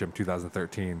NBA championship in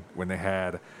 2013 when they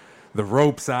had the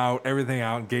ropes out, everything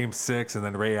out in Game 6, and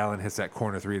then Ray Allen hits that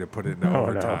corner three to put it into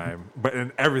overtime. No.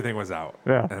 And everything was out.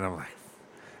 Yeah. And I'm like,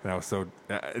 and I was so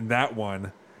that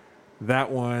one,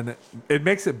 it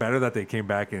makes it better that they came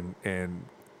back and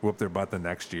whooped their butt the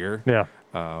next year. Yeah.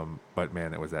 But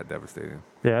man, it was that devastating.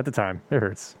 Yeah, at the time it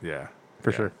hurts. Yeah,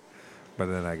 for sure. But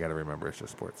then I got to remember it's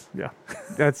just sports. Yeah,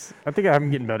 I think I'm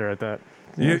getting better at that.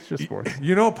 Yeah, it's just sports.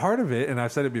 Part of it, and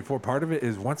I've said it before. Part of it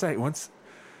is once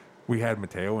we had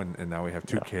Mateo, and now we have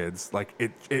two kids. Like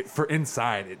it for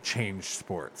inside, it changed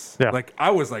sports. Yeah. Like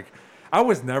I was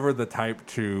never the type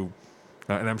to,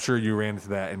 and I'm sure you ran into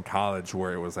that in college,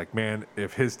 where it was like, man,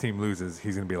 if his team loses,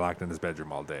 he's going to be locked in his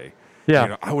bedroom all day. Yeah. You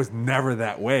know, I was never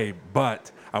that way,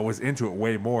 but I was into it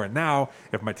way more. And now,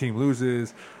 if my team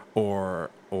loses, or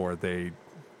they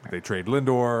trade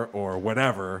Lindor or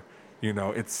whatever, you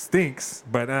know, it stinks.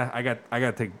 But I got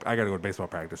to go to baseball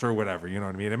practice or whatever. You know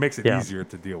what I mean? It makes it easier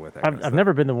to deal with. I've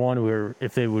never been the one where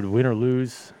if they would win or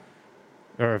lose,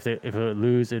 or if it would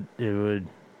lose, it would.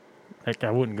 Like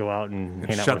I wouldn't go out and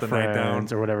hang out with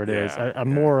friends or whatever it is.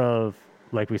 I'm more of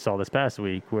like we saw this past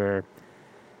week, where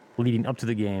leading up to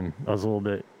the game, I was a little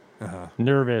bit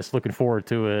nervous, looking forward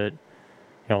to it, you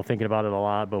know, thinking about it a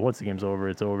lot. But once the game's over,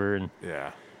 it's over, and you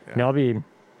know, I'll be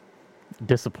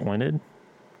disappointed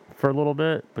for a little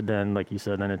bit, but then, like you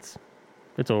said, then it's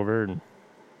over and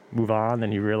move on.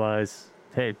 Then you realize,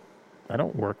 hey, I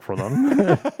don't work for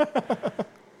them.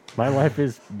 My life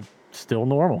is still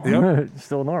normal. Yep.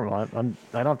 Still normal. I don't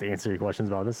have to answer your questions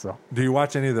about this. So, do you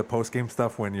watch any of the post game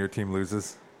stuff when your team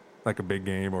loses, like a big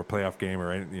game or playoff game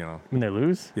or any, you know? When they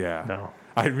lose? Yeah. No.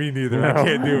 Me neither. No. I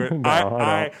can't do it.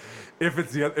 I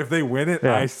if they win it,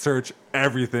 I search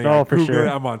everything. Oh, I for Google sure. it.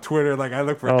 I'm on Twitter. Like I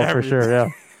look for everything. For sure. Yeah.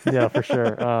 Yeah, for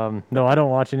sure. No, I don't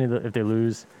watch any of if they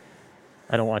lose.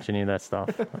 I don't watch any of that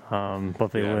stuff. But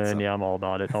if they win, I'm all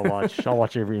about it. I'll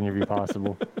watch every interview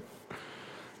possible.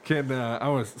 I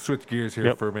want to switch gears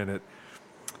here for a minute.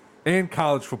 In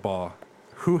college football,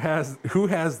 who has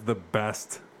the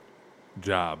best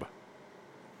job,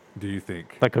 do you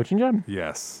think? That coaching job?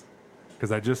 Yes.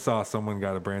 Because I just saw someone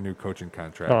got a brand new coaching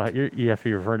contract. Oh, you have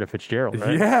to refer to Fitzgerald,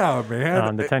 right? Yeah,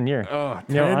 man. The 10-year. Oh,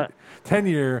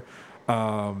 10-year.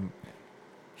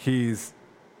 He's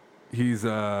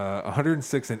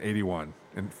 106 and 81.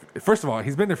 And first of all,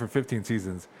 he's been there for 15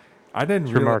 seasons.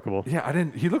 Remarkable. Yeah, I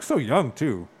didn't. He looks so young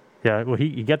too. Yeah, well,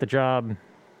 he got the job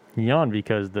young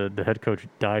because the head coach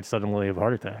died suddenly of a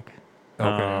heart attack.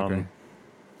 Okay.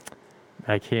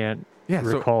 I can't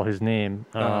recall his name.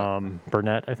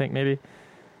 Burnett, I think maybe.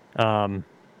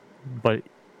 But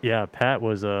yeah, Pat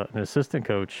was an assistant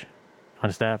coach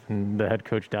on staff, and the head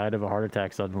coach died of a heart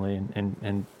attack suddenly,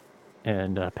 and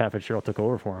Pat Fitzgerald took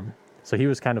over for him. So he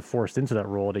was kind of forced into that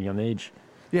role at a young age.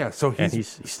 Yeah, so he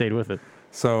stayed with it.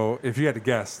 So if you had to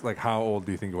guess, like, how old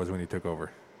do you think it was when he took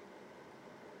over?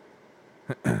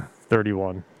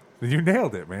 31. You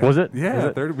nailed it, man. Was it? Yeah, Was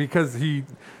it? 30, because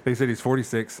they said he's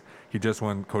 46. He just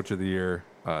won Coach of the Year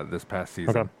this past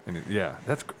season. Okay. And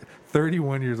that's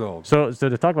 31 years old. So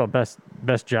to talk about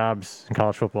best jobs in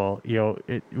college football, you know,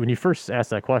 when you first asked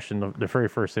that question, the very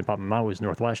first thing popped in my mind was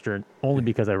Northwestern, only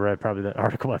because I read probably that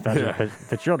article I found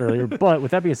Fitzgerald earlier. But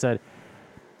with that being said,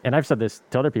 and I've said this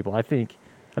to other people, I think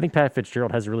Pat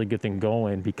Fitzgerald has a really good thing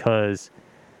going because,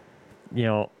 you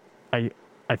know,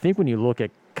 I think when you look at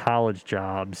college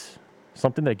jobs,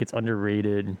 something that gets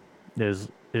underrated is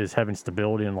having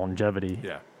stability and longevity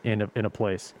in a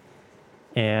place,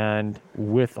 and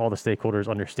with all the stakeholders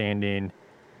understanding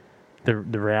the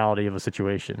reality of a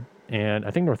situation. And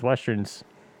I think Northwestern's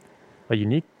a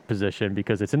unique position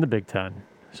because it's in the Big Ten,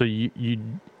 so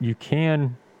you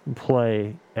can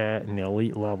play at an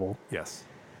elite level. Yes.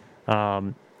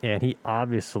 And he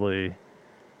obviously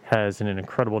has an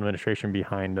incredible administration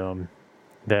behind him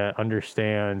that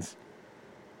understands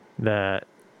that,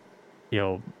 you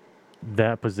know,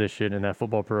 that position and that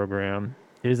football program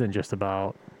isn't just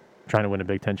about trying to win a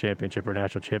Big Ten championship or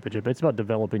national championship. It's about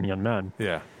developing young men.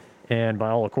 Yeah. And by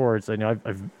all accords, I know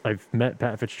I've met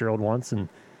Pat Fitzgerald once, and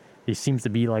he seems to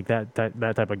be like that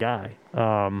type of guy.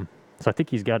 So I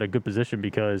think he's got a good position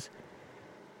because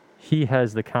he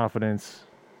has the confidence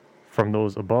from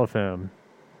those above him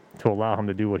to allow him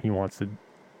to do what he wants to,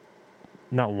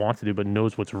 not want to do, but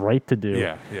knows what's right to do.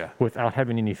 Yeah. Without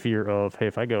having any fear of, hey,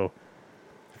 if I go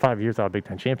 5 years out of Big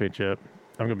Ten championship,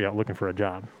 I'm going to be out looking for a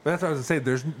job. That's what I was going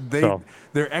to say.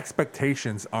 Their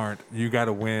expectations aren't you got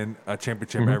to win a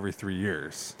championship every 3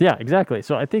 years. Yeah, exactly.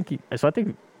 So I think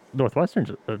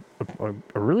Northwestern's a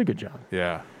really good job.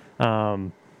 Yeah.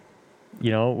 You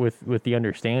know, with the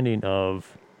understanding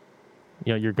of,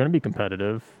 you know, you're going to be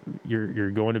competitive.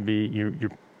 You're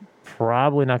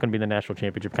probably not going to be in the national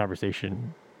championship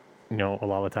conversation, you know, a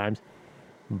lot of times,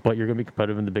 but you're going to be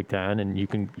competitive in the Big Ten, and you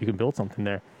can build something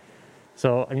there.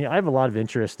 So, I mean, I have a lot of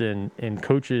interest in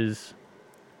coaches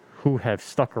who have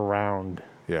stuck around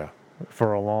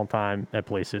for a long time at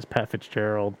places. Pat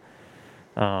Fitzgerald,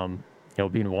 you know,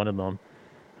 being one of them,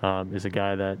 is a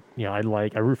guy that, you know, I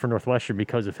root for Northwestern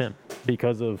because of him,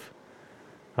 because of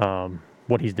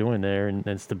what he's doing there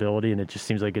and stability, and it just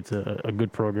seems like it's a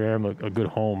good program, a good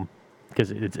home,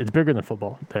 because it's bigger than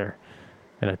football there,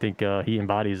 and I think he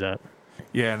embodies that.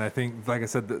 Yeah, and I think, like I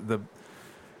said, the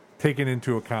taking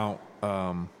into account,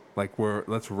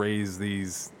 let's raise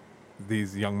these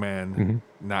young men,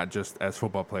 not just as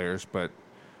football players, but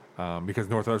because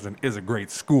Northwestern is a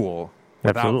great school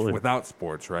without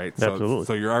sports, right? So, Absolutely.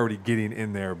 So you're already getting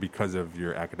in there because of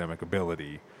your academic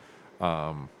ability.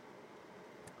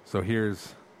 So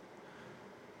here's,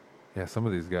 some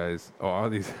of these guys. Oh, all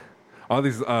these.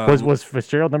 Was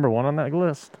Fitzgerald number 1 on that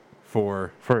list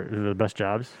for the best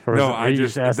jobs?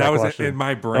 That was in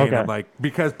my brain. Okay. I'm like,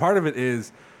 because part of it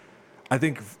is, I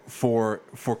think for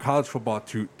college football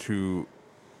to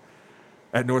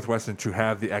at Northwestern to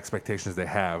have the expectations they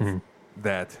have,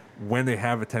 that when they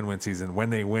have a 10-win season, when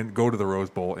they go to the Rose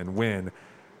Bowl and win,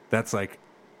 that's like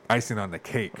icing on the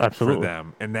cake for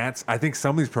them. And I think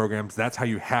some of these programs, that's how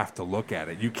you have to look at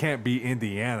it. You can't be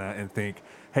Indiana and think,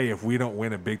 hey, if we don't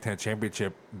win a Big Ten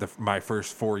championship my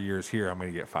first 4 years here, I'm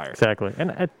going to get fired. Exactly.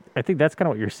 And I think that's kind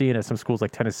of what you're seeing at some schools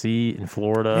like Tennessee and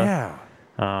Florida.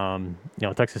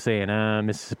 Yeah. Texas A&M,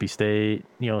 Mississippi State,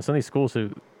 some of these schools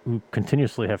who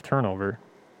continuously have turnover,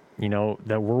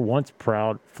 that were once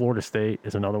proud. Florida State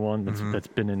is another one that's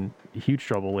been in huge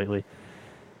trouble lately.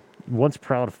 Once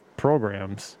proud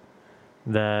programs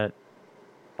that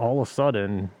all of a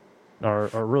sudden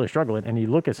are really struggling. And you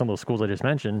look at some of those schools I just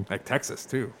mentioned. Like Texas,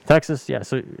 too. Texas, yeah.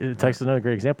 So Texas is another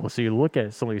great example. So you look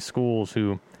at some of these schools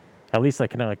who, at least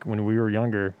like when we were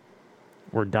younger,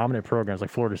 were dominant programs like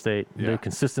Florida State, the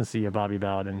consistency of Bobby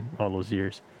Bowden all those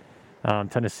years.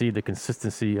 Tennessee, the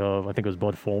consistency of, I think it was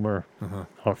Bud Fulmer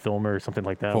or Filmer or something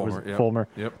like that. Fulmer,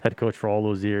 head coach for all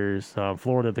those years.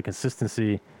 Florida, the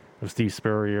consistency of Steve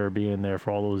Spurrier being there for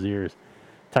all those years.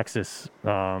 Texas,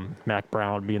 Mac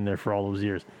Brown being there for all those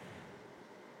years.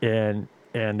 And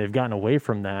they've gotten away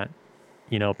from that.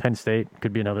 Penn State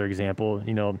could be another example.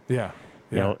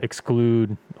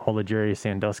 Exclude all the Jerry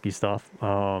Sandusky stuff.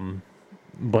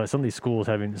 But some of these schools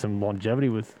having some longevity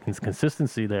with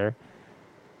consistency there,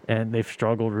 and they've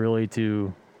struggled really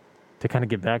to kind of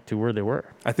get back to where they were.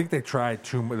 I think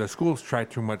the schools try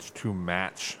too much to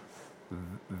match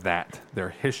their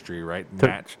history, right?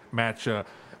 Match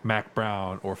Mac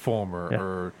Brown or Fulmer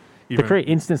or even, to create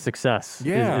instant success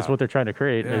is what they're trying to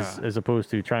create, as opposed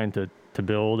to trying to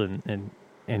build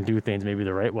and do things maybe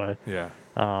the right way. Yeah.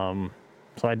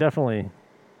 So I definitely,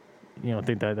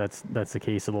 think that's the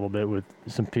case a little bit with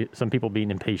some people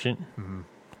being impatient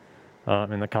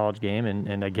in the college game,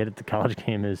 and I get it. The college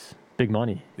game is big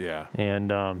money. Yeah.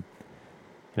 And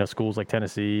schools like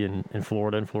Tennessee and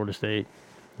Florida and Florida State,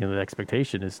 the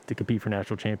expectation is to compete for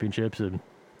national championships, and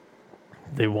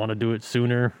they want to do it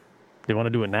sooner. They want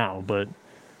to do it now, but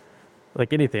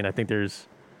like anything, I think there's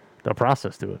a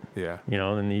process to it. Yeah.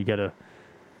 And you got to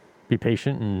be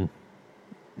patient and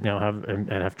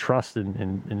have trust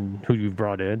in who you've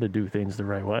brought in to do things the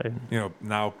right way.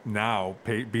 Now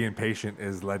being patient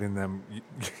is letting them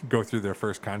go through their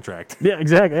first contract. Yeah,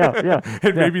 exactly. Yeah.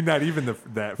 And maybe not even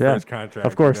that first contract.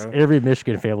 Of course, every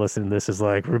Michigan fan listening to this is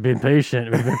like, we're being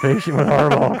patient. We've been patient with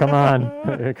Harbaugh.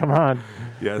 Come on.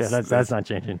 Yes, that's not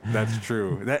changing. That's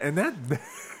true.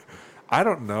 I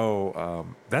don't know.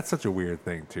 That's such a weird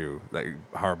thing too. Like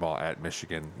Harbaugh at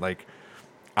Michigan. Like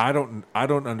I don't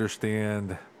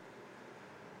understand.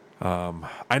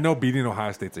 I know beating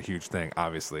Ohio State's a huge thing,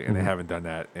 obviously, and they haven't done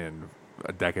that in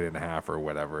a decade and a half or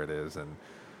whatever it is. And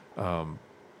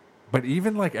but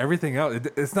even like everything else,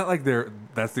 it's not like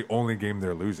that's the only game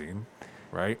they're losing.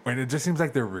 Right? And it just seems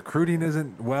like their recruiting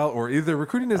isn't or either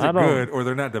recruiting isn't good or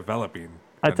they're not developing.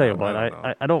 I tell you what,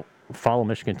 I don't follow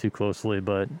Michigan too closely,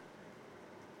 but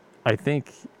I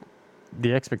think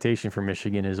the expectation for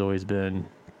Michigan has always been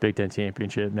Big Ten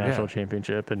championship, national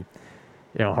championship, and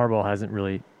Harbaugh hasn't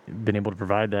really been able to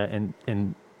provide that. And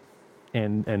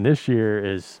this year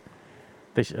is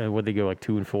would they go like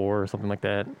 2-4 or something like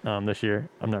that this year?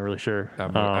 I'm not really sure.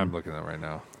 I'm looking at it right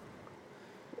now.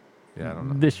 Yeah, I don't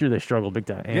know. This year they struggled big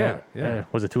time. Yeah.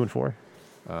 Was it 2-4?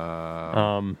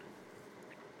 3-4,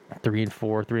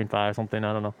 3-5, something.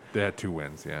 I don't know. They had 2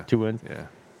 wins. Yeah. 2 wins. Yeah.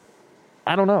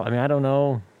 I don't know. I don't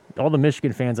know. All the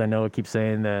Michigan fans I know keep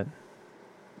saying that,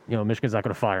 Michigan's not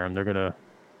going to fire him. They're going to,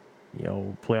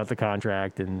 play out the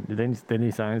contract, and then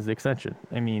he signs the extension.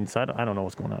 So I don't know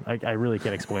what's going on. I really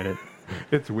can't explain it.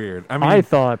 It's weird. I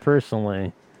thought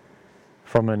personally,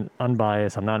 from an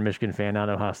unbiased, I'm not a Michigan fan, not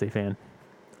an Ohio State fan,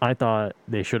 I thought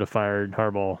they should have fired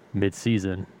Harbaugh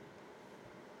mid-season,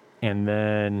 and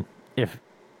then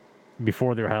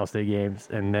before the Ohio State games,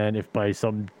 and then if by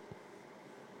some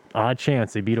odd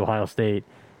chance they beat Ohio State,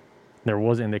 There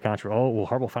wasn't the controversy. Oh, well,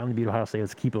 Harbaugh finally beat Ohio State.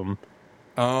 Let's keep him.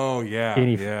 Oh, yeah,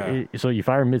 And so you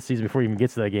fire him midseason before he even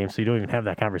gets to that game, so you don't even have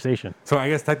that conversation. So I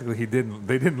guess technically they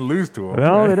didn't lose to him.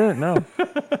 No, right? they didn't. No.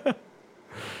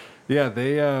 Yeah,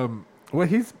 they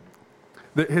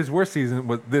his worst season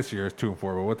was this year is 2-4,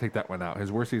 but we'll take that one out.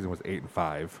 His worst season was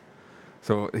 8-5.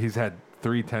 So he's had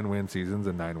 3 10-win seasons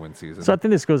and 9-win seasons. So I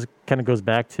think this kind of goes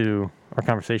back to our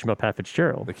conversation about Pat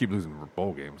Fitzgerald. They keep losing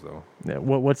bowl games though. Yeah,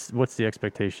 what's the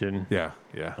expectation? Yeah.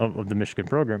 Of the Michigan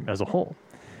program as a whole.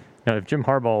 Now, if Jim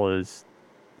Harbaugh is,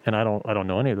 and I don't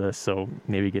know any of this, so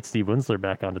maybe get Steve Winsler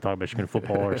back on to talk Michigan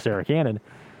football or Sarah Cannon.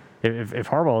 If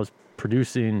Harbaugh is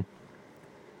producing,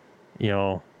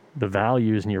 the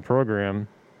values in your program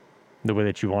the way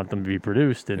that you want them to be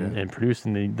produced and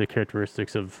producing the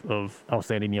characteristics of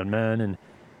outstanding young men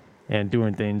and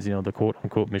doing things, the quote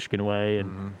unquote Michigan way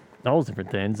and all those different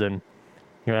things. And,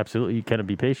 absolutely you kind of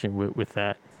be patient with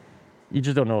that. You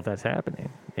just don't know if that's happening.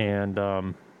 And,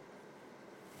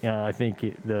 I think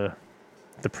the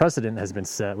precedent has been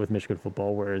set with Michigan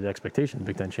football where the expectation of the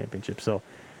Big Ten championship. So,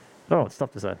 it's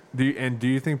tough to say. Do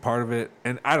you think part of it,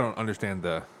 and I don't understand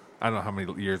I don't know how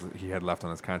many years he had left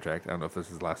on his contract. I don't know if this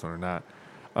is the last one or not.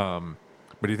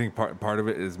 But do you think part of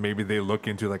it is maybe they look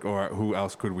into like, who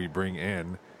else could we bring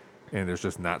in? And there's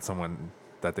just not someone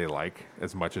that they like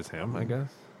as much as him, I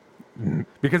guess.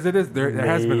 Because it is there. It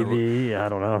has been. I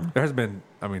don't know. There has been.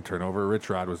 Turnover. Rich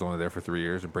Rod was only there for 3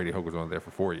 years, and Brady Hoke was only there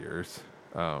for 4 years.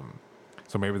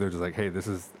 So maybe they're just like, hey, this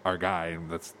is our guy,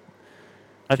 and let's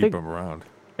keep him around.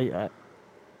 I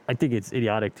think it's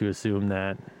idiotic to assume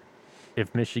that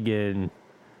if Michigan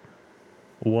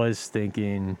was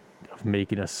thinking of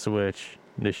making a switch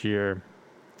this year,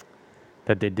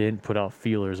 that they didn't put out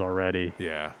feelers already.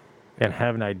 Yeah. And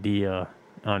have an idea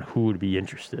on who would be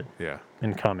interested. Yeah.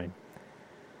 In coming.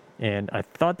 And I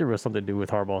thought there was something to do with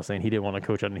Harbaugh saying he didn't want to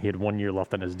coach on. He had 1 year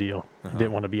left on his deal. He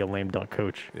didn't want to be a lame duck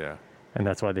coach. Yeah. And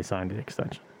that's why they signed the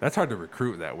extension. That's hard to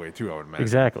recruit that way too, I would imagine.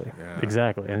 Exactly. Yeah.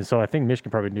 Exactly. And so I think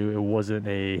Michigan probably knew it wasn't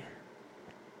a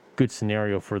good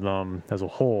scenario for them as a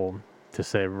whole to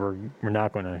say we're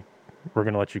gonna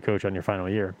let you coach on your final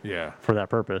year. Yeah. For that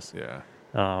purpose. Yeah.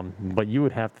 But you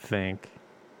would have to think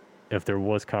if there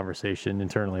was conversation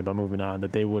internally about moving on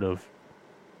that they would have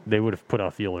put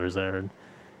out feelers there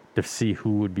to see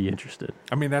who would be interested.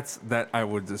 I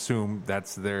would assume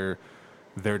that's their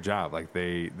job. Like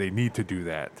they need to do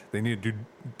that. They need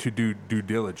to do due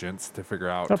diligence to figure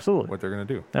out what they're going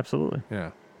to do. Absolutely.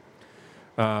 Yeah.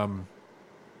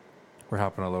 We're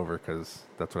hopping all over because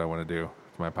that's what I want to do.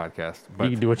 It's my podcast. But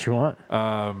you can do what you want.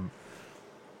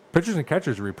 Pitchers and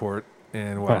catchers report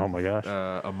in what? Oh my gosh.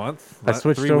 A month? I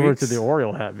switched over to the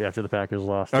Oriole hat after the Packers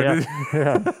lost.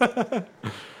 Yeah.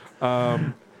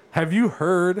 Have you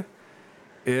heard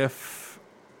if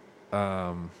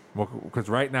because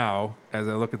right now, as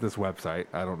I look at this website,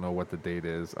 I don't know what the date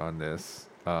is on this.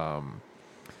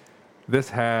 This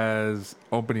has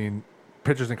opening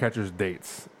pitchers and catchers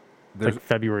dates. There's like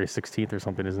February 16th or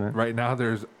something, isn't it? Right now,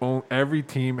 every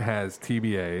team has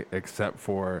TBA except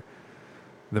for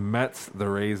the Mets, the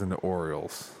Rays, and the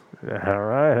Orioles. All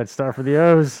right, let's start for the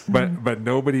O's. But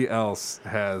nobody else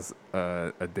has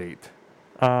a date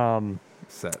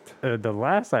set. The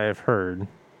last I have heard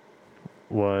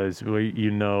was,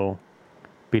 being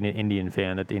an Indian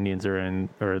fan, that the Indians are in,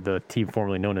 or the team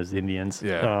formerly known as the Indians,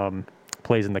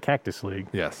 plays in the Cactus League.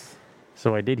 Yes.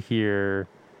 So I did hear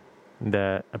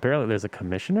that apparently there's a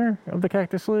commissioner of the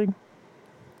Cactus League.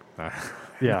 No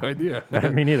idea.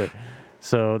 Me neither.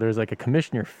 So there's like a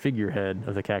commissioner figurehead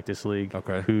of the Cactus League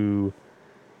who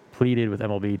pleaded with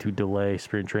MLB to delay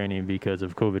spring training because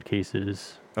of COVID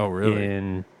cases. Oh, really?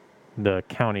 In the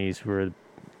counties where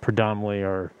predominantly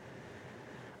are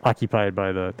occupied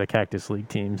by the Cactus League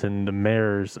teams, and the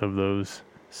mayors of those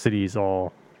cities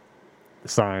all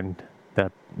signed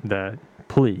that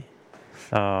plea.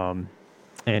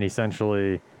 And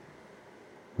essentially,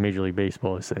 Major League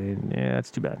Baseball is saying, yeah,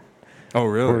 that's too bad. Oh,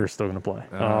 really? We're still going to play.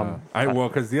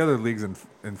 Because the other league's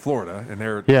in Florida, and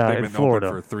they've been Florida.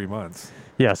 open for 3 months.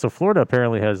 Yeah, so Florida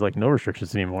apparently has like no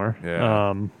restrictions anymore.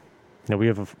 Yeah. We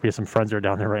have some friends that are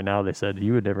down there right now. They said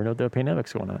you would never know the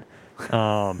pandemic's going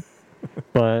on.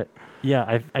 But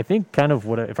yeah, I think kind of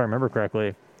if I remember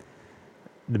correctly,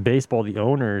 the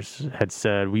owners had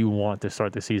said we want to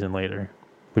start the season later.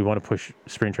 We want to push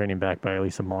spring training back by at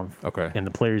least a month. Okay. And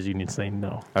the players' union saying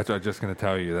no. That's what I was just going to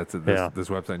tell you. This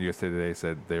website in USA Today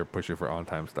said they're pushing for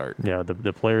on-time start. Yeah,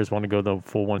 the players want to go the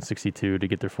full 162 to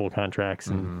get their full contracts,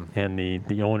 and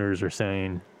the owners are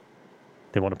saying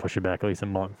they want to push it back at least a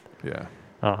month. Yeah.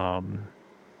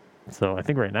 So I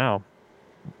think right now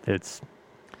it's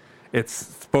It's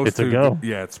supposed to go.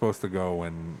 Yeah, it's supposed to go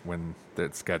when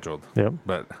it's scheduled. Yep.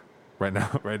 But right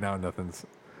now nothing's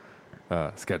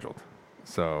scheduled.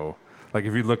 So like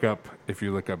if you look up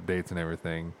dates and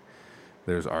everything,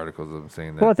 there's articles of them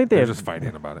saying that Well, I think they're just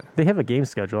fighting about it. They have a game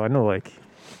schedule. I know, like,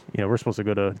 we're supposed to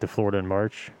go to Florida in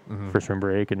March for spring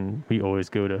break, and we always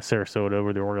go to Sarasota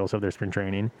where the Orioles have their spring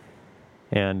training.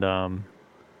 And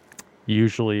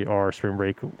usually our spring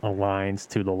break aligns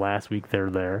to the last week they're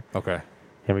there. Okay.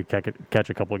 And we catch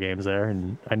a couple of games there.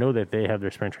 And I know that they have their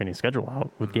spring training schedule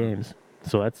out with games.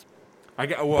 So that's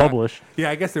published.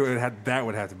 I guess that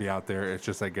would have to be out there. It's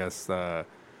just, I guess,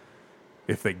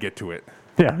 if they get to it.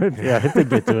 Yeah, if they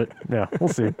get to it. Yeah, we'll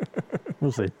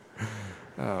see.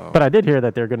 Oh. But I did hear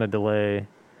that they're going to delay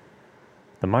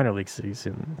the minor league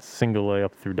season, single A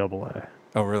up through double A.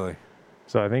 Oh, really?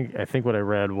 So I think what I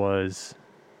read was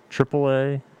triple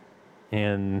A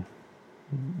and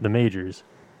the majors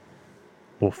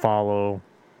will follow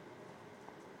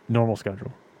normal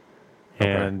schedule.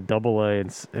 Okay. And double A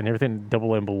and everything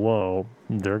double A and below,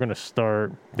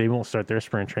 they won't start their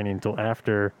spring training until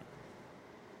after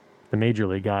the major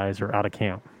league guys are out of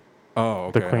camp. Oh,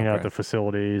 okay. To clean out the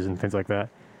facilities and things like that.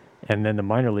 And then the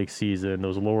minor league season,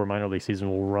 those lower minor league season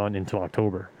will run into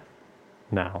October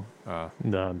now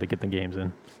to get the games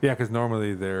in. Yeah, because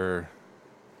normally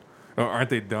aren't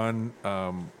they done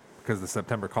because the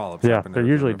September call-ups? Yeah, they're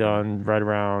usually done right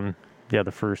around, the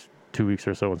first 2 weeks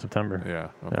or so in September.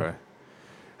 Yeah, okay. Yeah.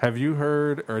 Have you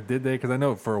heard, or did they, because I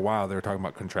know for a while they were talking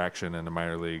about contraction in the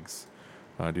minor leagues.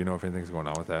 Do you know if anything's going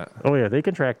on with that? Oh, yeah, they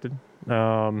contracted.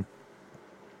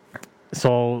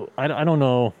 So I don't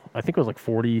know. I think it was like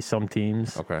 40-some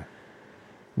teams. Okay.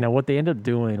 Now, what they ended up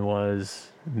doing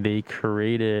was they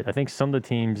created, I think some of the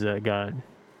teams that got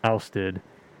ousted,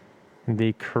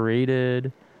 they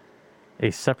created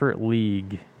a separate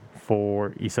league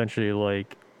for essentially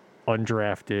like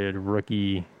undrafted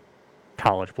rookie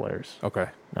college players. Okay.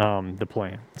 The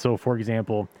plan. So, for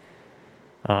example,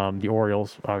 the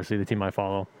Orioles, obviously the team I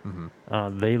follow,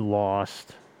 they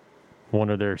lost one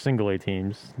of their single A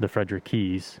teams, the Frederick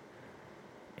Keys,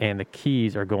 and the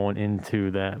Keys are going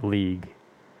into that league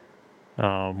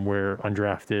where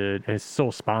undrafted, it's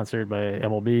still sponsored by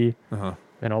MLB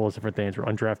and all those different things where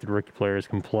undrafted rookie players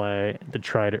can play to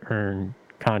try to earn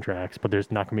contracts, but there's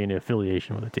not going to be any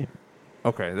affiliation with the team.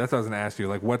 Okay, that's what I was going to ask you.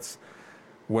 Like, what's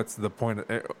the point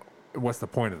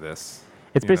of this?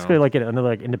 It's basically like another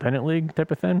like independent league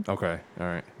type of thing. Okay, all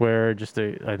right. Where just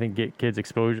I think get kids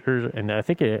exposure, and I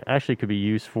think it actually could be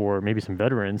used for maybe some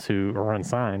veterans who are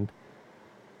unsigned,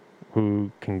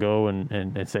 who can go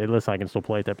and say, listen, I can still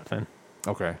play type of thing.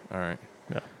 Okay, all right.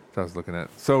 Yeah. So I was looking at.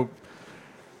 So,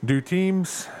 do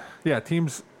teams? Yeah,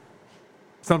 teams.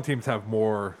 Some teams have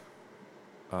more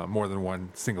than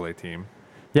one single A team.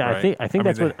 Yeah, right? I think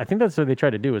that's what they try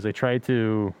to do is they try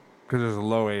to, because there's a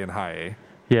low A and high A.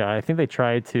 Yeah, I think they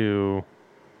try to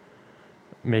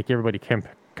make everybody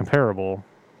comparable.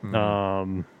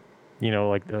 Like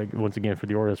once again for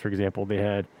the Orioles, for example, they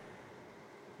had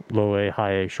low A,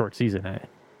 high A, short season A,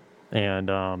 and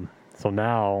so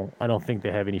now I don't think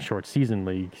they have any short season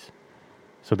leagues.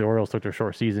 So the Orioles took their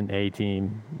short season A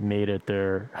team, made it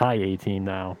their high A team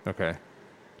now. Okay.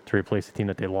 To replace the team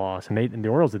that they lost, and the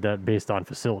Orioles did that based on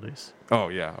facilities. Oh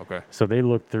yeah, okay. So they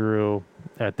looked through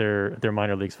at their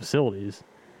minor leagues facilities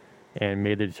and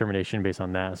made the determination based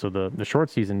on that. So the short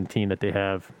season team that they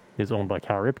have is owned by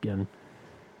Cal Ripken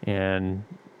and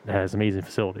has amazing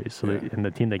facilities. So and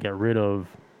the team they got rid of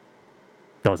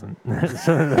doesn't.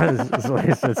 So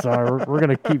we're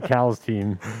going to keep Cal's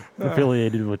team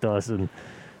affiliated with us and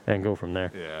go from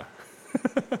there. Yeah.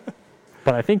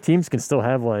 But I think teams can still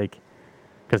have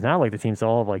because now the teams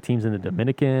all have teams in the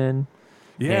Dominican.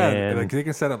 Yeah, like they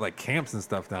can set up camps and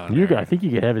stuff down there. I think you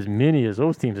could have as many as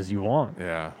those teams as you want.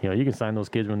 Yeah. You can sign those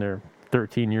kids when they're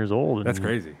 13 years old. That's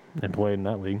crazy. And play in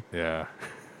that league. Yeah.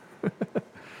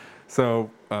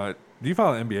 So, do you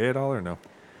follow NBA at all or no?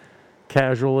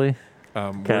 Casually.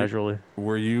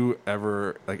 Were you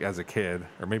ever, as a kid,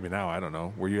 or maybe now, I don't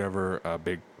know, were you ever a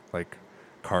big,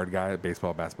 card guy,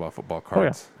 baseball, basketball, football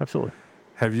cards? Oh, yeah, absolutely.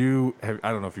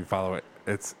 I don't know if you follow it.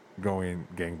 It's going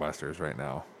gangbusters right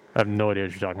now. I have no idea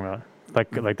what you're talking about.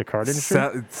 Like the card industry?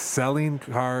 Selling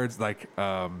cards,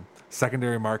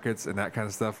 secondary markets and that kind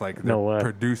of stuff.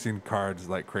 Producing cards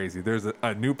like crazy. There's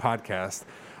a new podcast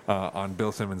on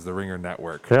Bill Simmons' The Ringer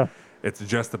Network. Yeah. It's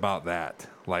just about that.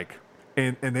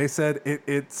 And they said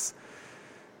it's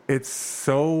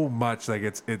so much,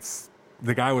 it's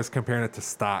the guy was comparing it to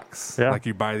stocks. Yeah.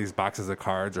 You buy these boxes of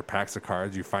cards or packs of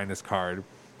cards, you find this card,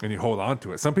 and you hold on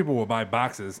to it. Some people will buy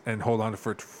boxes and hold on to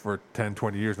it for 10,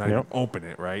 20 years, not even open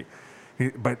it, right?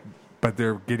 But but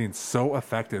they're getting so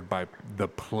affected by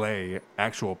the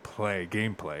actual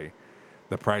gameplay,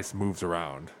 the price moves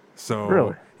around. So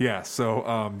Really? yeah.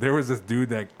 So there was this dude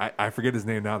that I forget his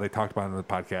name now. They talked about it on the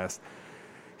podcast.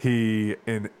 He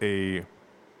in a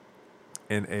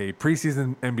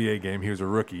preseason NBA game, he was a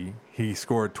rookie. He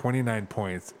scored 29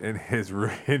 points, and his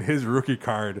rookie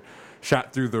card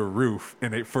shot through the roof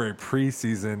for a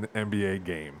preseason NBA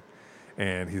game.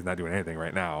 And he's not doing anything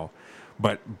right now.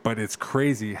 But it's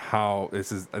crazy how they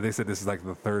said this is like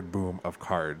the third boom of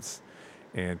cards.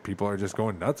 And people are just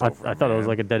going nuts over it. I thought it was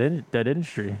like a dead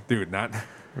industry. Dude, not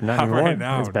anymore. right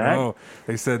now. It's back? No.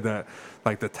 They said that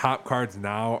like the top cards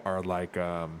now are like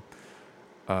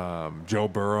Joe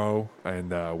Burrow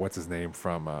and what's his name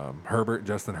from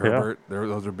Justin Herbert.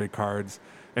 Those are big cards,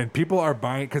 and people are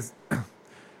buying because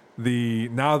the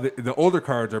older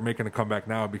cards are making a comeback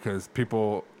now because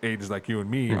people ages like you and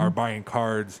me are buying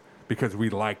cards because we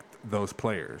liked those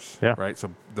players, right?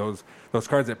 So those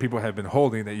cards that people have been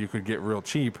holding that you could get real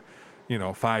cheap,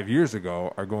 5 years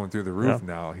ago are going through the roof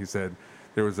now. He said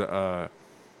there was a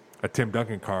Tim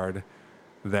Duncan card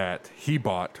that he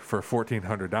bought for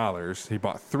 $1,400. He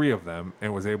bought 3 of them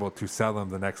and was able to sell them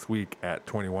the next week at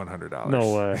 $2,100.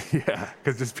 No way. Yeah,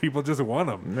 because just people just want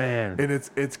them, man, and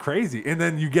it's crazy. And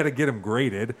then you got to get them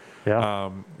graded. Yeah.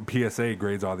 PSA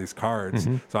grades all these cards,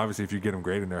 so obviously if you get them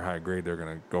graded and they're high grade, they're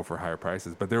going to go for higher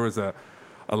prices. But there was a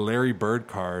Larry Bird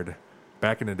card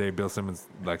back in the day. Bill Simmons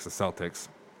likes the Celtics.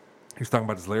 He was talking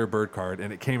about this Larry Bird card,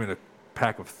 and it came in a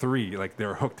pack of 3, like they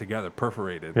were hooked together,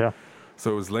 perforated. Yeah.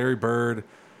 So it was Larry Bird,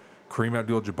 Kareem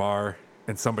Abdul-Jabbar,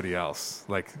 and somebody else.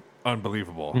 Like,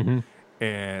 unbelievable.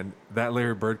 And that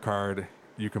Larry Bird card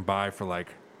you can buy for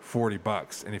like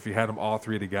 $40. And if you had them all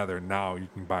 3 together, now you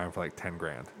can buy them for like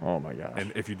 $10,000. Oh my gosh.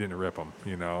 And if you didn't rip them,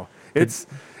 it's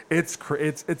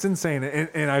insane.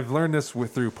 And I've learned this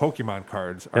through Pokemon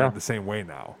cards are the same way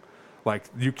now. Like,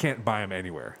 you can't buy them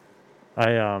anywhere.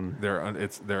 They're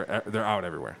out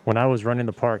everywhere. When I was running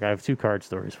the park, I have 2 card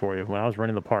stories for you. When I was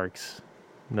running the parks,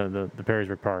 the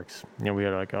Perrysburg parks, we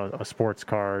had like a sports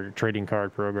card, trading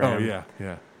card program. Oh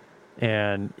yeah.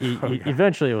 And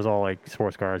eventually it was all like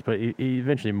sports cards, but it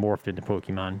eventually morphed into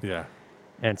Pokemon. Yeah.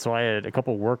 And so I had a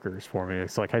couple workers for me.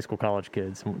 It's like high school, college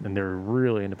kids, and they're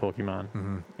really into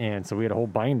Pokemon. And so we had a whole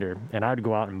binder, and I'd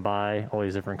go out and buy all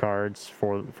these different cards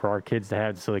for our kids to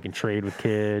have so they can trade with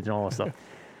kids and all that stuff.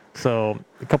 So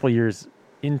a couple of years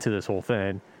into this whole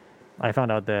thing, I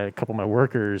found out that a couple of my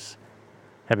workers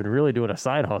have been really doing a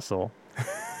side hustle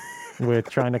with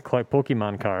trying to collect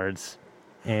Pokemon cards.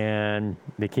 And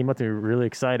they came up to me really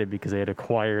excited because they had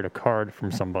acquired a card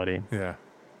from somebody. Yeah.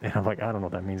 And I'm like, I don't know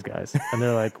what that means, guys. And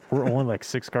they're like, we're only like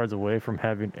 6 cards away from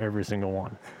having every single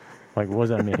one. I'm like, what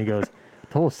does that mean? He goes,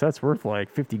 the whole set's worth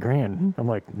like $50,000. I'm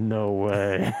like, no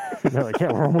way. And they're like,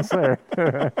 yeah, we're almost there.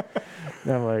 And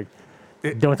I'm like,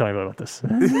 don't tell me about this.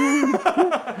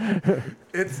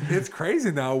 It's crazy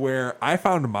now where I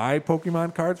found my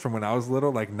Pokemon cards from when I was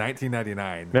little, like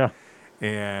 1999. Yeah.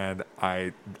 And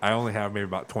I only have maybe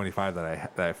about 25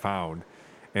 that I found.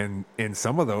 And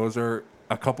some of those are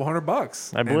a couple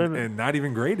 $100. I believe it. And not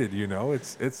even graded,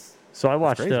 it's So I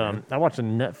watched crazy, I watched a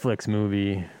Netflix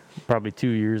movie probably 2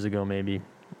 years ago maybe.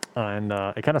 And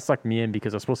it kind of sucked me in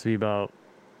because it was supposed to be about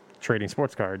trading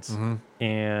sports cards.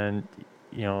 And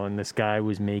and this guy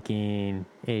was making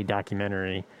a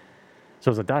documentary. So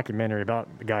it was a documentary about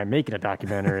the guy making a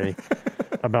documentary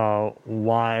about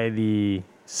why the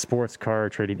sports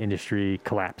card trading industry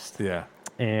collapsed. Yeah.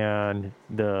 And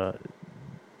the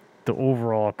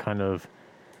overall kind of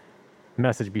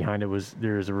message behind it was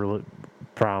there's a real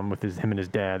problem with him and his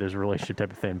dad. There's a relationship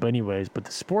type of thing. But anyways,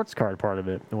 the sports card part of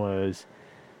it was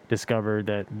discovered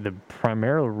that the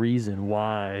primary reason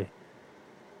why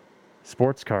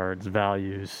sports cards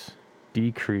values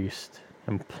decreased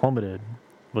and plummeted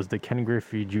was the Ken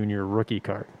Griffey Jr. rookie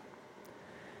card.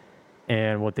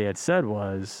 And what they had said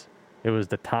was it was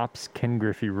the Topps Ken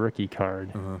Griffey rookie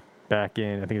card back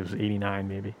in, I think it was 89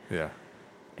 maybe. Yeah.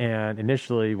 And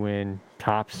initially when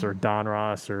Topps or Don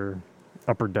Ross or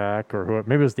Upper Deck or whoever,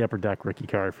 maybe it was the Upper Deck rookie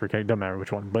card for, it doesn't matter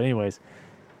which one. But anyways,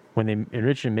 when they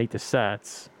originally make the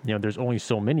sets, there's only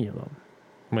so many of them.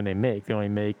 When they only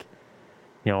make,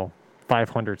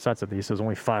 500 sets of these. So there's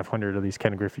only 500 of these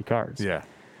Ken Griffey cards. Yeah.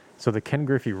 So the Ken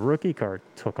Griffey rookie card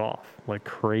took off like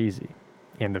crazy.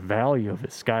 And the value of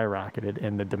it skyrocketed.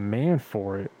 And the demand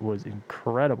for it was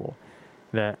incredible.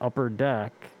 That Upper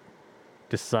Deck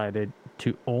decided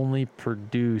to only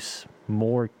produce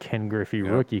more Ken Griffey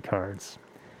rookie cards.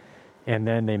 And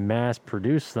then they mass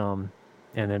produced them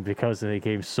And then because they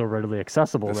became so readily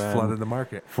accessible, Just then flooded the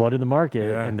market.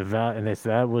 Yeah. And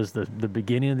that was the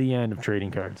beginning of the end of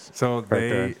trading cards. So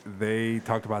they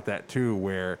talked about that too,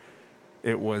 where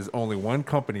it was only one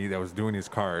company that was doing these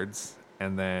cards,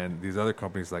 and then these other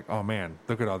companies like, oh man,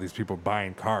 look at all these people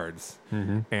buying cards,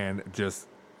 and just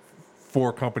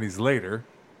 4 companies later,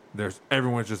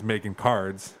 everyone's just making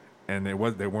cards, and they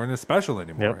weren't as special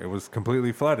anymore. It was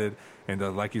completely flooded,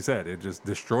 and like you said, it just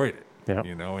destroyed it.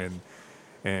 You know,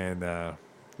 and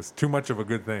it's too much of a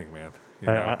good thing, man.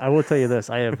 I will tell you this: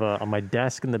 I have on my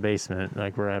desk in the basement,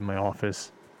 like where I have my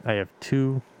office, I have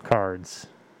 2 cards,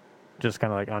 just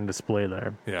kind of like on display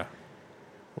there. Yeah.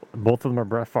 Both of them are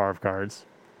Brett Favre cards.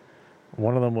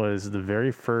 One of them was the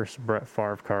very first Brett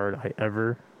Favre card I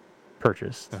ever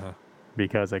purchased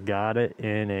because I got it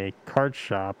in a card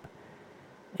shop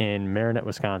in Marinette,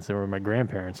 Wisconsin, where my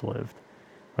grandparents lived.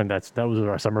 And that was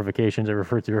our summer vacations I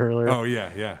referred to earlier. Oh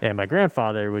yeah. And my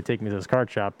grandfather would take me to this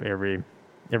card shop every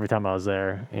time I was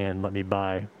there and let me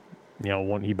buy,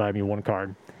 he'd buy me one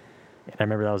card. And I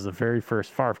remember that was the very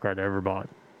first Favre card I ever bought.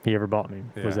 He ever bought me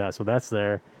was that. So that's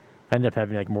there. I ended up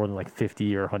having like more than like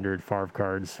 50 or 100 Favre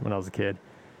cards when I was a kid.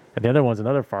 And the other one's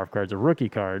another Favre card. It's a rookie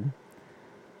card.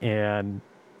 And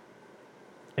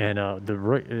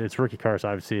it's rookie card, so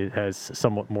obviously it has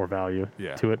somewhat more value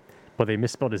to it. But they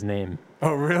misspelled his name.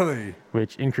 Oh, really?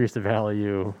 Which increased the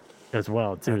value as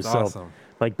well, too. That's awesome.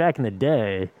 Like back in the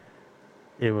day,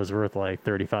 it was worth like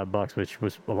 $35, which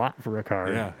was a lot for a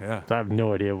card. Yeah. So I have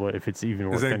no idea if it's even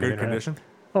worth anything. Is it in good condition?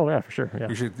 Oh, yeah, for sure. Yeah.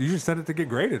 You should send it to get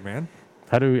graded, man.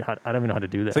 I don't even know how to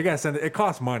do that. So you gotta send it. It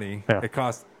costs money. Yeah. It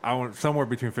costs somewhere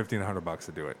between $50 and $100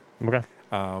 to do it. Okay.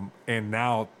 And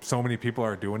now so many people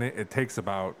are doing it. It takes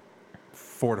about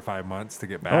 4 to 5 months to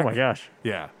get back. Oh my gosh.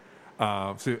 Yeah.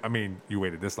 So I mean, you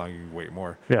waited this long, you can wait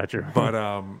more. Yeah, true.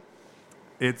 But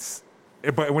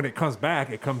but when it comes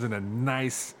back, it comes in a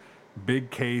nice big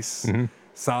case,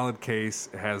 solid case.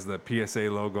 It has the PSA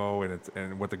logo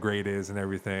and what the grade is and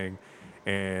everything.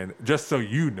 And just so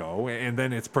you know, and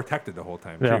then it's protected the whole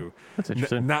time too. That's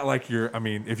interesting. Not like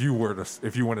if you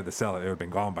wanted to sell it, it would have been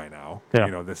gone by now.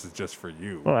 Yeah. This is just for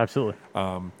you. Oh, absolutely.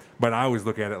 But I always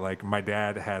look at it like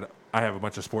I have a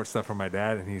bunch of sports stuff from my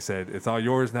dad, and he said, it's all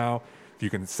yours now. You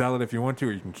can sell it if you want to,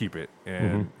 or you can keep it.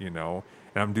 And, and I'm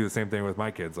going to do the same thing with my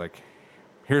kids. Like,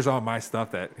 here's all my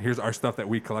stuff here's our stuff that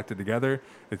we collected together.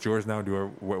 It's yours now. Do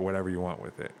whatever you want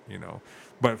with it,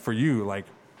 But for you, like,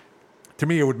 to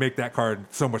me, it would make that card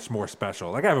so much more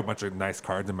special. Like, I have a bunch of nice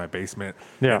cards in my basement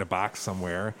in a box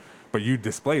somewhere. But you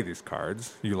display these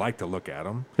cards. You like to look at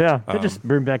them. Yeah, they just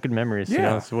bring back good memories.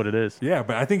 Yeah, that's what it is. Yeah,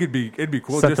 but I think it'd be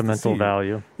cool. Sentimental just to see.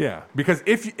 value. Yeah, because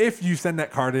if you send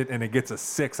that card in and it gets a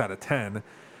 6 out of 10,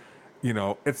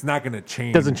 it's not going to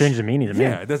change. It doesn't change the meaning to me.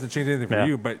 Yeah, it doesn't change anything for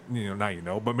you. But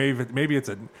now But maybe it's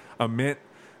a mint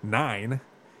 9,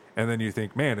 and then you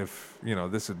think, man, if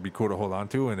this would be cool to hold on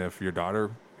to, and if your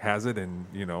daughter has it, and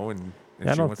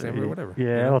and she wants to have it or whatever.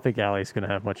 Yeah, I don't think Allie's going to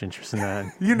have much interest in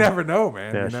that. You never know,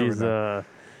 man. Yeah,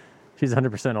 she's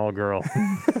 100% all girl.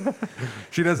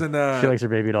 She doesn't. She likes her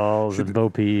baby dolls and Bo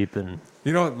Peep and.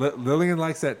 Lillian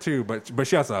likes that too, but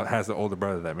she also has an older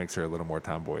brother that makes her a little more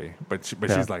tomboy. But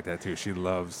she's like that too. She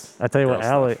loves. I tell you what,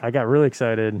 Allie, I got really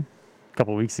excited a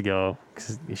couple of weeks ago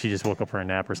because she just woke up for a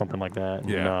nap or something like that.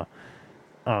 And,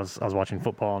 I was watching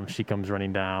football and she comes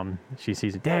running down. She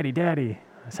sees it, Daddy.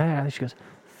 I say, hi. She goes,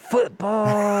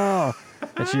 football,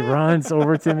 and she runs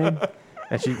over to me.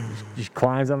 And she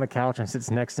climbs on the couch and sits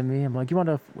next to me. I'm like, you want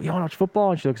to watch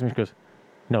football? And she looks at me and she goes,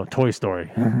 no, Toy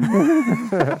Story.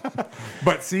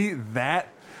 But see, that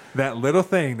little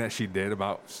thing that she did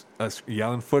about us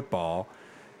yelling football,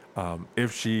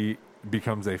 if she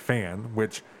becomes a fan,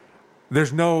 which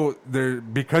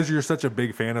because you're such a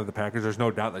big fan of the Packers, there's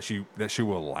no doubt that she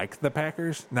will like the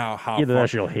Packers. Now, either that or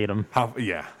she'll hate them. How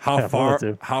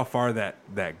far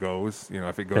that goes,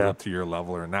 if it goes up to your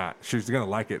level or not, she's gonna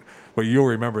like it. But you'll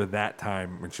remember that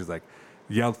time when she's like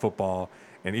yelled football,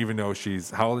 and even though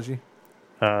how old is she?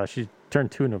 She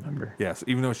turned 2 in November. Yeah, so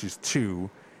even though she's 2,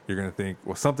 you're going to think,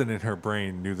 well, something in her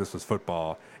brain knew this was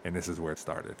football, and this is where it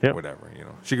started. Yep. Whatever,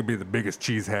 She could be the biggest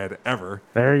cheesehead ever.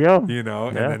 There you go.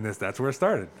 And then that's where it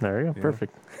started. There you go.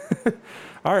 Perfect.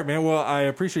 All right, man. Well, I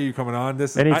appreciate you coming on.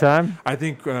 Anytime. I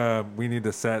think we need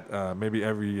to set maybe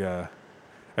every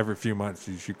few months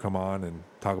you should come on and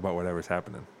talk about whatever's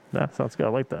happening. Yeah, sounds good. I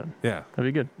like that. Yeah.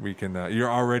 That'd be good. We can.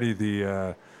 You're already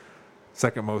the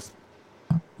second most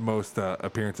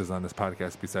appearances on this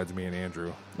podcast besides me and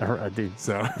Andrew. Dude,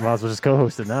 so might as well just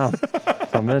co-host it now. So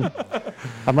I'm in.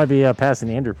 I might be passing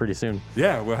Andrew pretty soon.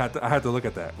 Yeah, I have to look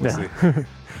at that. We'll see.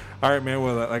 All right, man.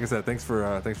 Well, like I said, thanks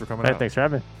for coming out. Thanks for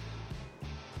having me.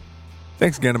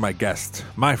 Thanks again to my guest,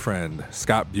 my friend,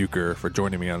 Scott Buker, for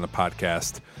joining me on the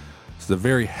podcast. This is a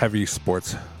very heavy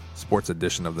sports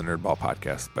edition of the Nerdball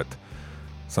podcast, but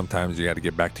sometimes you got to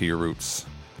get back to your roots.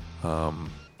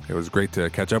 It was great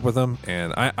to catch up with him,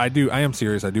 and I am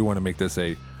serious. I do want to make this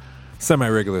a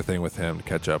semi-regular thing with him to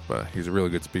catch up. He's a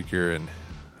really good speaker and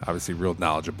obviously real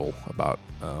knowledgeable about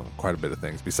quite a bit of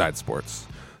things besides sports.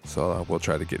 So we'll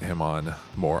try to get him on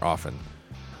more often.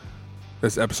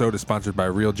 This episode is sponsored by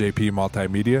RealJP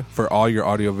Multimedia. For all your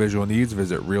audiovisual needs,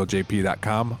 visit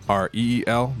realjp.com,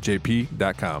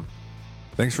 REELJP.com.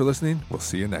 Thanks for listening. We'll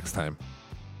see you next time.